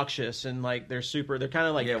 they're obnoxious and like they're kind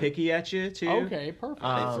of like Yeah. picky at you too. Okay. Perfect.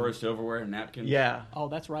 They throw silverware and napkins. Yeah. Oh,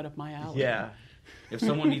 that's right up my alley. Yeah. If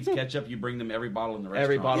someone needs ketchup, you bring them every bottle in the restaurant.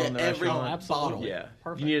 Every bottle Yeah, in the every restaurant. Oh, absolutely. bottle. Yeah.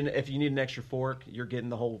 Perfect. If you need an extra fork, you're getting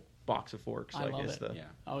the whole box of forks. I Like love it's it. the Yeah.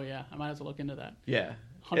 Oh yeah. I might have to look into that. yeah.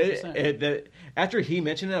 100%. After he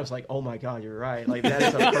mentioned it, I was like, "Oh my god, you're right! Like that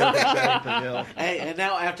is a perfect setting for Gil." Hey, and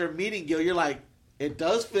now after meeting Gil, you're like, it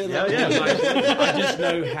does fit Yeah, up. yeah. I just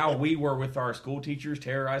know how we were with our school teachers,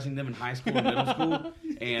 terrorizing them in high school and middle school,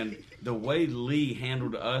 and the way Lee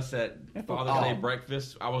handled us at Father's Day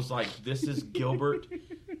breakfast, I was like, "This is Gilbert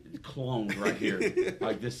cloned right here.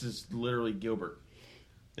 Like this is literally Gilbert."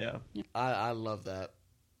 Yeah. I love that.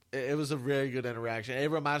 It was a very good interaction.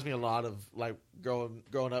 It reminds me a lot of like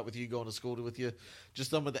growing up with you, going to school with you. Just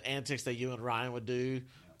some of the antics that you and Ryan would do.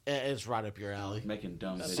 It's right up your alley. Making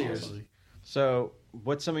dumb videos. Seriously. So,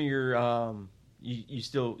 what's some of your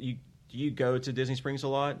do you go to Disney Springs a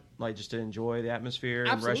lot, like just to enjoy the atmosphere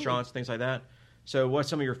and Absolutely. restaurants, things like that? So, what's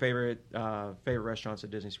some of your favorite restaurants at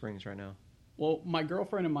Disney Springs right now? Well, my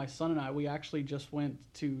girlfriend and my son and I, we actually just went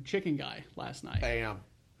to Chicken Guy last night. Bam.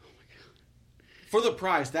 For the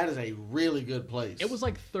price, that is a really good place. It was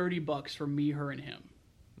like $30 for me, her, and him.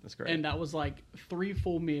 That's great. And that was like 3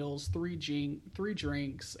 full meals, 3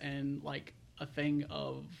 drinks, and like a thing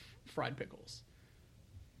of fried pickles.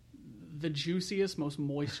 The juiciest, most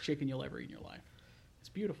moist chicken you'll ever eat in your life. It's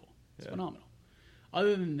beautiful. It's phenomenal.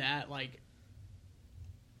 Other than that, like,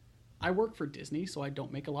 I work for Disney, so I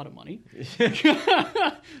don't make a lot of money.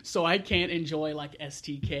 So I can't enjoy like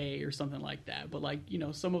STK or something like that. But like,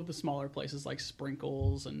 some of the smaller places like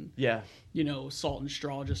Sprinkles and yeah, Salt and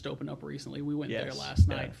Straw just opened up recently. We went there Yes, last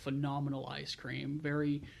night. yeah. Phenomenal ice cream.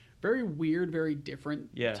 Very, very weird, very different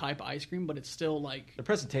Yeah. type ice cream, but it's still like, the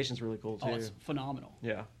presentation's really cool too. oh, it's phenomenal.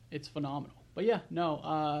 Yeah. It's phenomenal. But yeah,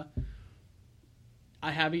 no, I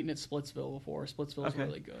have eaten at Splitsville before. Splitsville is Okay.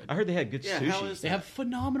 really good. I heard they had good Yeah, sushi. how is They have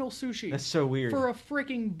phenomenal sushi. That's so weird. For a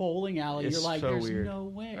freaking bowling alley, It's you're like, so there's weird. no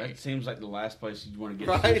way. That seems like the last place you'd want to get.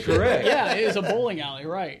 Right. sushi. Correct. Yeah, it is a bowling alley,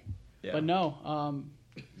 right? Yeah. But no,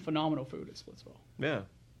 phenomenal food at Splitsville. Yeah.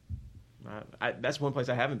 That's one place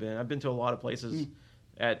I haven't been. I've been to a lot of places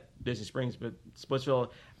at Disney Springs, but Splitsville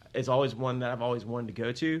is always one that I've always wanted to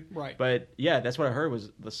go to. Right. But yeah, that's what I heard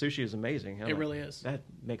was the sushi is amazing. I'm It like, really is. That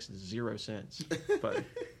makes zero sense. But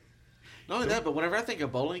Not only that, but whenever I think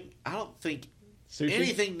of bowling, I don't think sushi?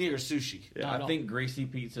 anything near sushi. Yeah. Not at I all. think greasy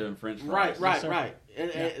pizza and French Right, fries. right.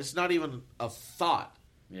 It's not even a thought.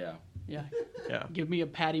 Yeah. Yeah. Yeah. Give me a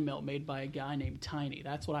patty melt made by a guy named Tiny.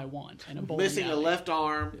 That's what I want. And a bowling Missing a alley. left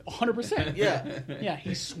arm. 100%. Yeah. Yeah,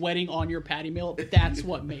 he's sweating on your patty melt. That's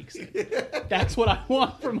what makes it. That's what I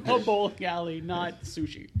want from a bowling alley, not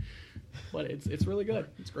sushi. But it's really good.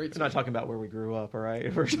 It's great. We're not talking about where we grew up, all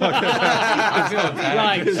right? We're talking about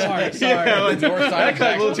Right. Sorry. Yeah, The north side that of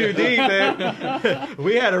got a little too deep, man.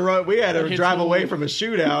 We had to hits drive home. away from a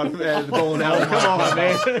shootout at the bowling alley. Come on,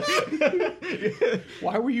 man.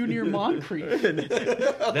 Why were you near Moncrief?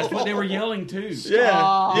 That's what they were yelling too.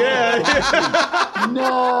 Yeah, yeah,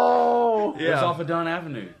 No. It was off of Dunn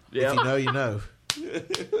Avenue. If you know, you know.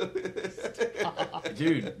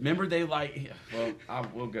 Dude, remember they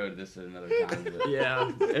we'll go to this at another time. But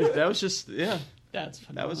yeah. That was just That's That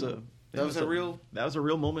phenomenal. was a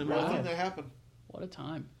real moment in my Real thing life. that happened. What a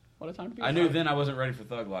time. What a time to be I knew alive. then I wasn't ready for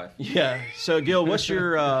thug life. Yeah. So Gil, what's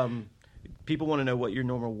your people want to know what your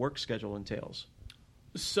normal work schedule entails.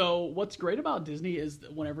 So what's great about Disney is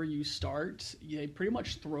that whenever you start, they pretty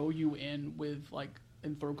much throw you in with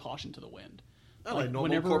and throw caution to the wind. Like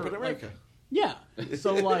normal corporate America. Yeah.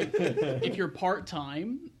 So if you're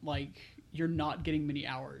part-time, you're not getting many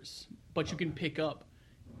hours, but you can pick up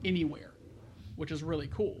anywhere, which is really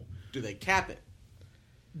cool. Do they cap it?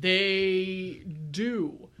 They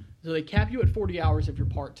do. So they cap you at 40 hours if you're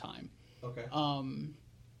part-time. Okay.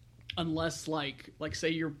 Unless say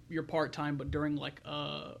you're part-time, but during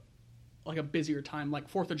a busier time, like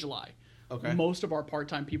 4th of July. Okay. Most of our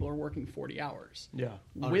part-time people are working 40 hours. Yeah.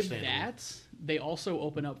 With that, they also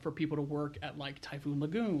open up for people to work at Typhoon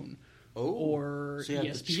Lagoon or so you have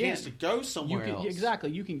ESPN. the chance to go somewhere else.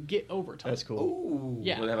 Exactly. You can get overtime. That's cool. Ooh.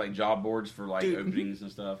 Yeah. Where they have job boards for Dude, openings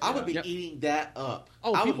and stuff. I would be Yep. eating that up.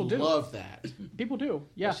 Oh, I people would do. love that. People do.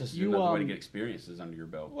 Yeah. It's just you another way to get experiences under your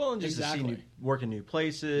belt. Well, and just to Exactly. see work in new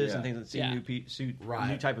places Yeah. and things, and see Yeah.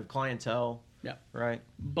 new type of clientele. Yeah. Right.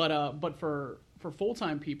 But for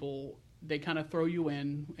full-time people, they kind of throw you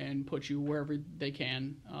in and put you wherever they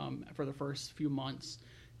can for the first few months,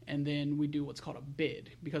 and then we do what's called a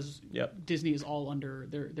bid because Yep. Disney is all under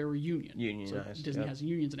their union. Unionized, So Disney yep. has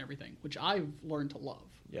unions and everything, which I've learned to love.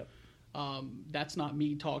 Yep. That's not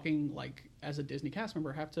me talking as a Disney cast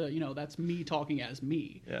member. I have to, that's me talking as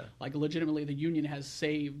me. Yeah. Legitimately, the union has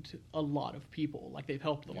saved a lot of people. They've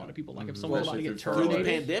helped a lot of people. If someone's about to get Especially Through the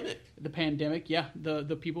terminated, pandemic. the pandemic, yeah,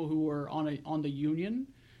 the people who were on the union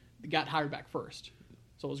got hired back first,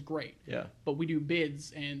 so it was great. Yeah. But we do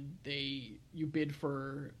bids, and you bid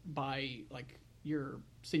by your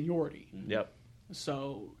seniority. Yep.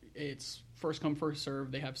 So it's first come first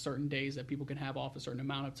serve. They have certain days that people can have off a certain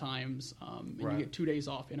amount of times, and Right. you get 2 days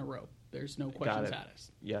off in a row. There's no question it.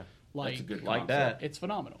 status. Yeah. That's a good Like concept. that. It's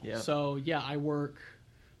phenomenal. Yeah. So yeah,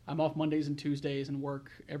 I'm off Mondays and Tuesdays and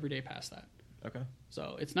work every day past that. Okay.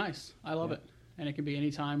 So it's nice. I love it, and it can be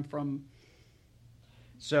any time from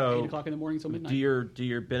 8 So, o'clock in the morning till midnight. do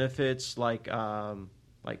your benefits like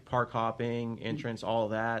park hopping, entrance, all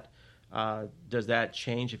of that? Does that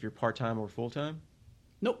change if you're part time or full time?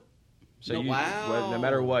 Nope. So Nope. Wow. no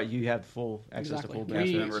matter what, you have full access Exactly. to full Cast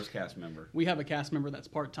benefits. member is cast member. We have a cast member that's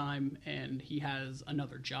part time, and he has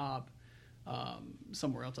another job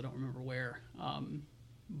somewhere else. I don't remember where,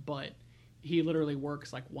 but he literally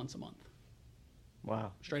works once a month.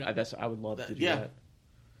 Wow, Straight up. I would love to do Yeah. that.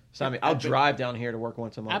 So I'll drive down here to work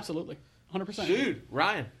once a month. Absolutely, 100%. Dude,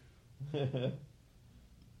 Ryan.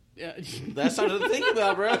 Yeah, That's something to think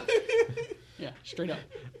about, bro. yeah, straight up.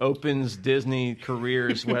 Opens Disney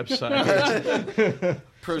careers website.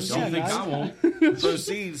 Proceeds, Don't think guys. I won't.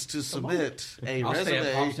 proceeds to submit a I'll stay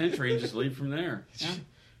at Palm resume. Century and just leave from there. Yeah,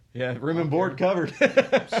 Yeah, room and board covered.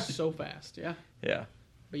 so fast. Yeah, Yeah.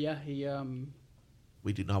 but yeah, he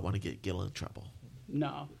We do not want to get Gil in trouble.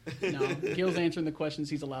 no. Gil's answering the questions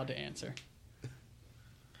he's allowed to answer.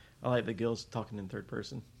 I like the Gills talking in third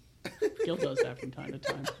person. Gil does that from time to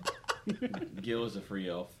time. Gil is a free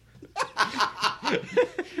elf.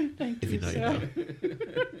 Thank If you know, you sir.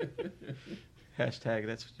 know. Hashtag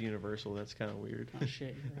that's universal. That's kind of weird. Oh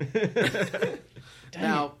shit. You're right. Dang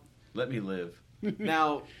Now, Let me live.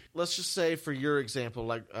 now, let's just say for your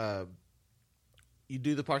example, you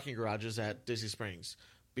do the parking garages at Disney Springs.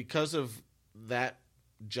 Because of that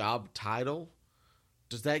job title,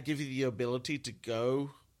 does that give you the ability to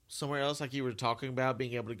go somewhere else, like you were talking about,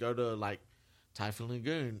 being able to go to Typhoon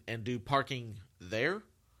Lagoon and do parking there,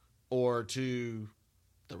 or to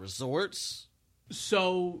the resorts?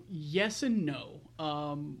 So yes and no.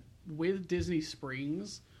 With Disney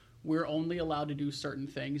Springs, we're only allowed to do certain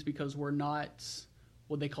things because we're not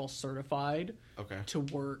what they call certified Okay. to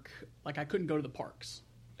work. I couldn't go to the parks,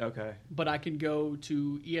 Okay. but I could go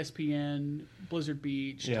to ESPN, Blizzard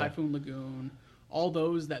Beach, Yeah. Typhoon Lagoon, all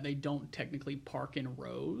those that they don't technically park in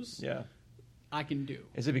rows. Yeah. I can do.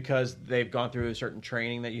 Is it because they've gone through a certain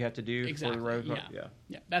training that you have to do Exactly. for the road? Yeah.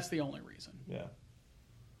 Yeah. That's the only reason. Yeah.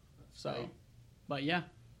 So, but yeah.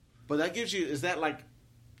 But that gives you, is that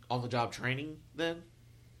on the job training then?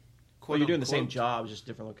 Well, you're doing the Quote, same unquote? job, just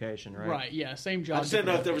different location, right? Right. Yeah. Same I job. just didn't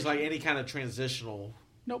know if there different was location. any kind of transitional.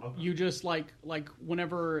 Nope. You just like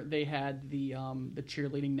whenever they had the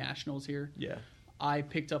cheerleading nationals here, Yeah. I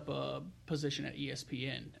picked up a position at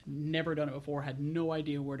ESPN. Never done it before. Had no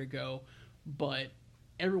idea where to go, but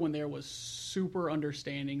everyone there was super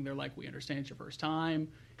understanding. They're like, "We understand it's your first time.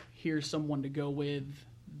 Here's someone to go with.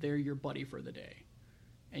 They're your buddy for the day,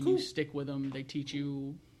 and you stick with them. They teach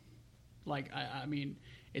you. I mean,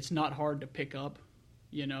 it's not hard to pick up.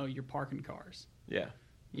 Your parking cars." Yeah.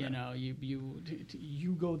 You know,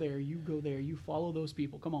 you go there, you follow those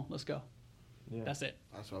people. Come on, let's go. Yeah. That's it.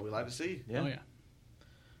 That's what we like to see. Yeah. Oh yeah.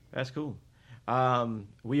 That's cool.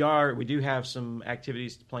 We do have some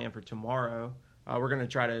activities planned for tomorrow. We're going to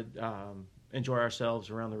try to enjoy ourselves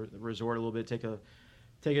around the resort a little bit. Take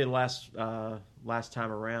it last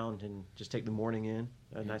time around and just take the morning in,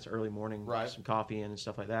 a nice early morning, Right. some coffee in and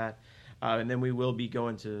stuff like that. And then we will be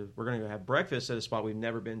we're going to go have breakfast at a spot we've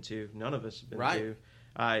never been to. None of us have been Right.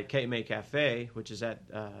 to. Cape May Cafe, which is at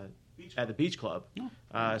the Beach Club.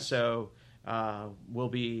 nice. So we'll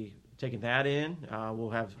be taking that in.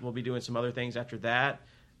 We'll be doing some other things after that.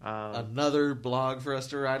 Another blog for us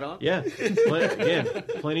to write on. Yeah,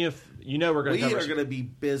 plenty of. We're going to We cover. are going to be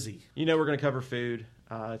busy. We're going to cover food.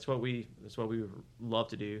 It's what we love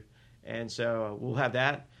to do, and so we'll have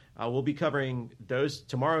that. We'll be covering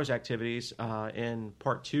tomorrow's activities in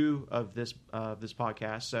part 2 of this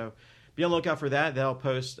podcast. So be on the lookout for that. That'll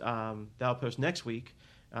post next week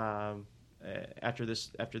after this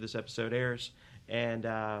episode airs, and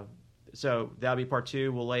so that'll be part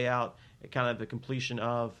 2. We'll lay out kind of the completion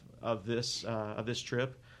of this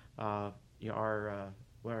trip. Our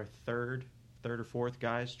third or fourth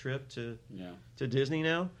guys trip to Disney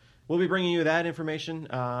now. We'll be bringing you that information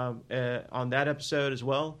on that episode as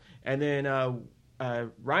well. And then Ryan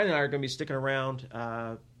and I are going to be sticking around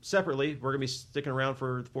separately. We're going to be sticking around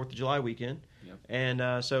for the 4th of July weekend. Yep.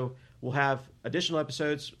 And so we'll have additional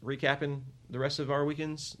episodes recapping the rest of our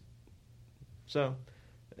weekends. So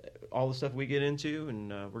all the stuff we get into, and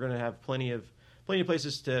we're going to have plenty of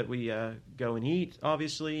places that we go and eat,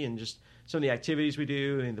 obviously, and just some of the activities we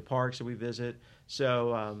do and the parks that we visit.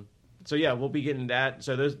 So yeah, we'll be getting that.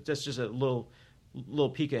 So that's just a little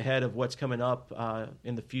peek ahead of what's coming up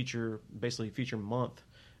in the future month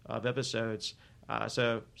of episodes.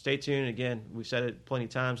 So stay tuned. Again, we've said it plenty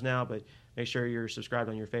of times now, but make sure you're subscribed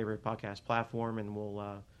on your favorite podcast platform,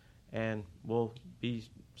 and we'll be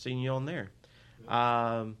seeing you on there.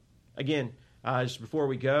 Again, just before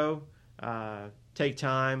we go, take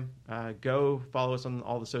time, go follow us on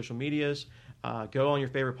all the social medias, go on your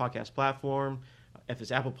favorite podcast platform. If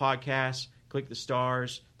it's Apple Podcasts, click the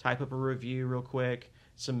stars, type up a review real quick,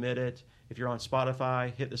 submit it. If you're on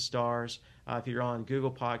Spotify, hit the stars. If you're on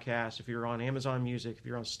Google Podcasts, if you're on Amazon Music, if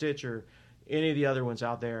you're on Stitcher, any of the other ones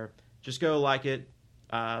out there, just go like it,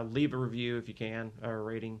 leave a review if you can, or a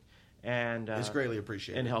rating. And It's greatly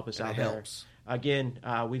appreciated. and help us And out it there. helps. Again,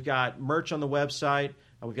 we've got merch on the website.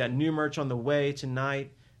 We've got new merch on the way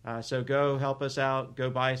tonight. So go help us out. Go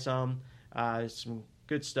buy some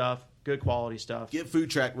good stuff, good quality stuff. Get Food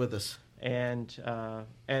Track with us. And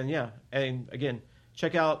again,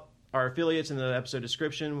 check out our affiliates in the episode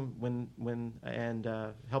description and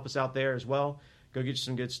help us out there as well. Go get you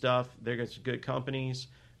some good stuff. They're some good companies,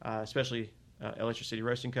 especially Electric City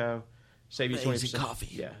Roasting Co. Save you 20% coffee.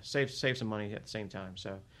 Yeah, save some money at the same time.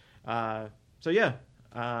 So yeah.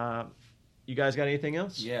 You guys got anything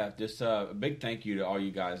else? Yeah, just a big thank you to all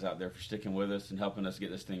you guys out there for sticking with us and helping us get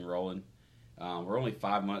this thing rolling. We're only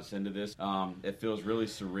 5 months into this. It feels really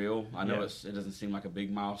surreal. I know it doesn't seem like a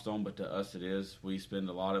big milestone, but to us it is. We spend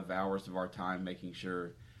a lot of hours of our time making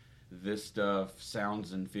sure this stuff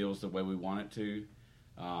sounds and feels the way we want it to.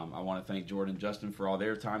 I want to thank Jordan and Justin for all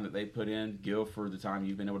their time that they put in, Gil for the time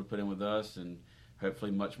you've been able to put in with us, and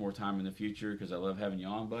hopefully much more time in the future because I love having you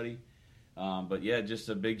on, buddy. But yeah, just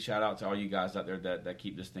a big shout out to all you guys out there that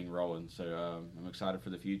keep this thing rolling. So I'm excited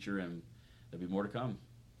for the future, and there'll be more to come.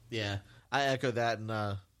 Yeah, I echo that,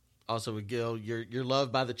 and also with Gil, you're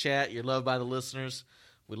loved by the chat, you're loved by the listeners.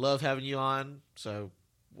 We love having you on. So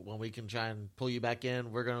when we can try and pull you back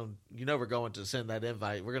in, we're going to send that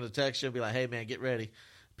invite. We're going to text you and be like, hey man, get ready,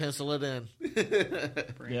 pencil it in.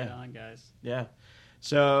 Bring it on, guys. Yeah.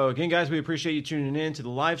 So again, guys, we appreciate you tuning in to the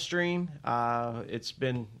live stream. It's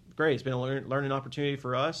been great. It's been a learning opportunity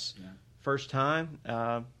for us. Yeah. First time,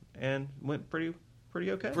 and went pretty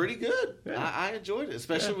okay. Pretty good. Yeah. I enjoyed it,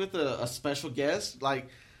 especially with a special guest. Like,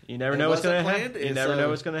 You never It know what's going wasn't to planned, happen. You and never so- know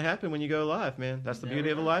what's going to happen when you go live, man. That's the beauty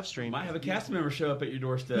of a live stream. Might have a cast member show up at your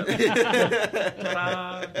doorstep.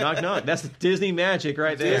 Knock, knock. That's the Disney magic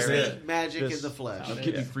right there. Disney man. magic This- in the flesh. I'll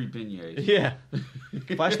give you free beignets. Yeah.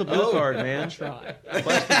 Flash the blue card, man. Try.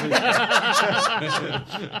 Flash the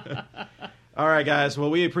blue card. All right, guys. Well,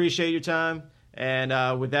 we appreciate your time.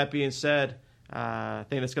 And with that being said, I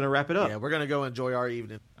think that's going to wrap it up. Yeah, we're going to go enjoy our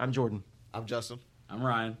evening. I'm Jordan. I'm Justin. I'm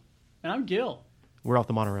Ryan. And I'm Gil. We're off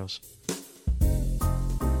the monorails.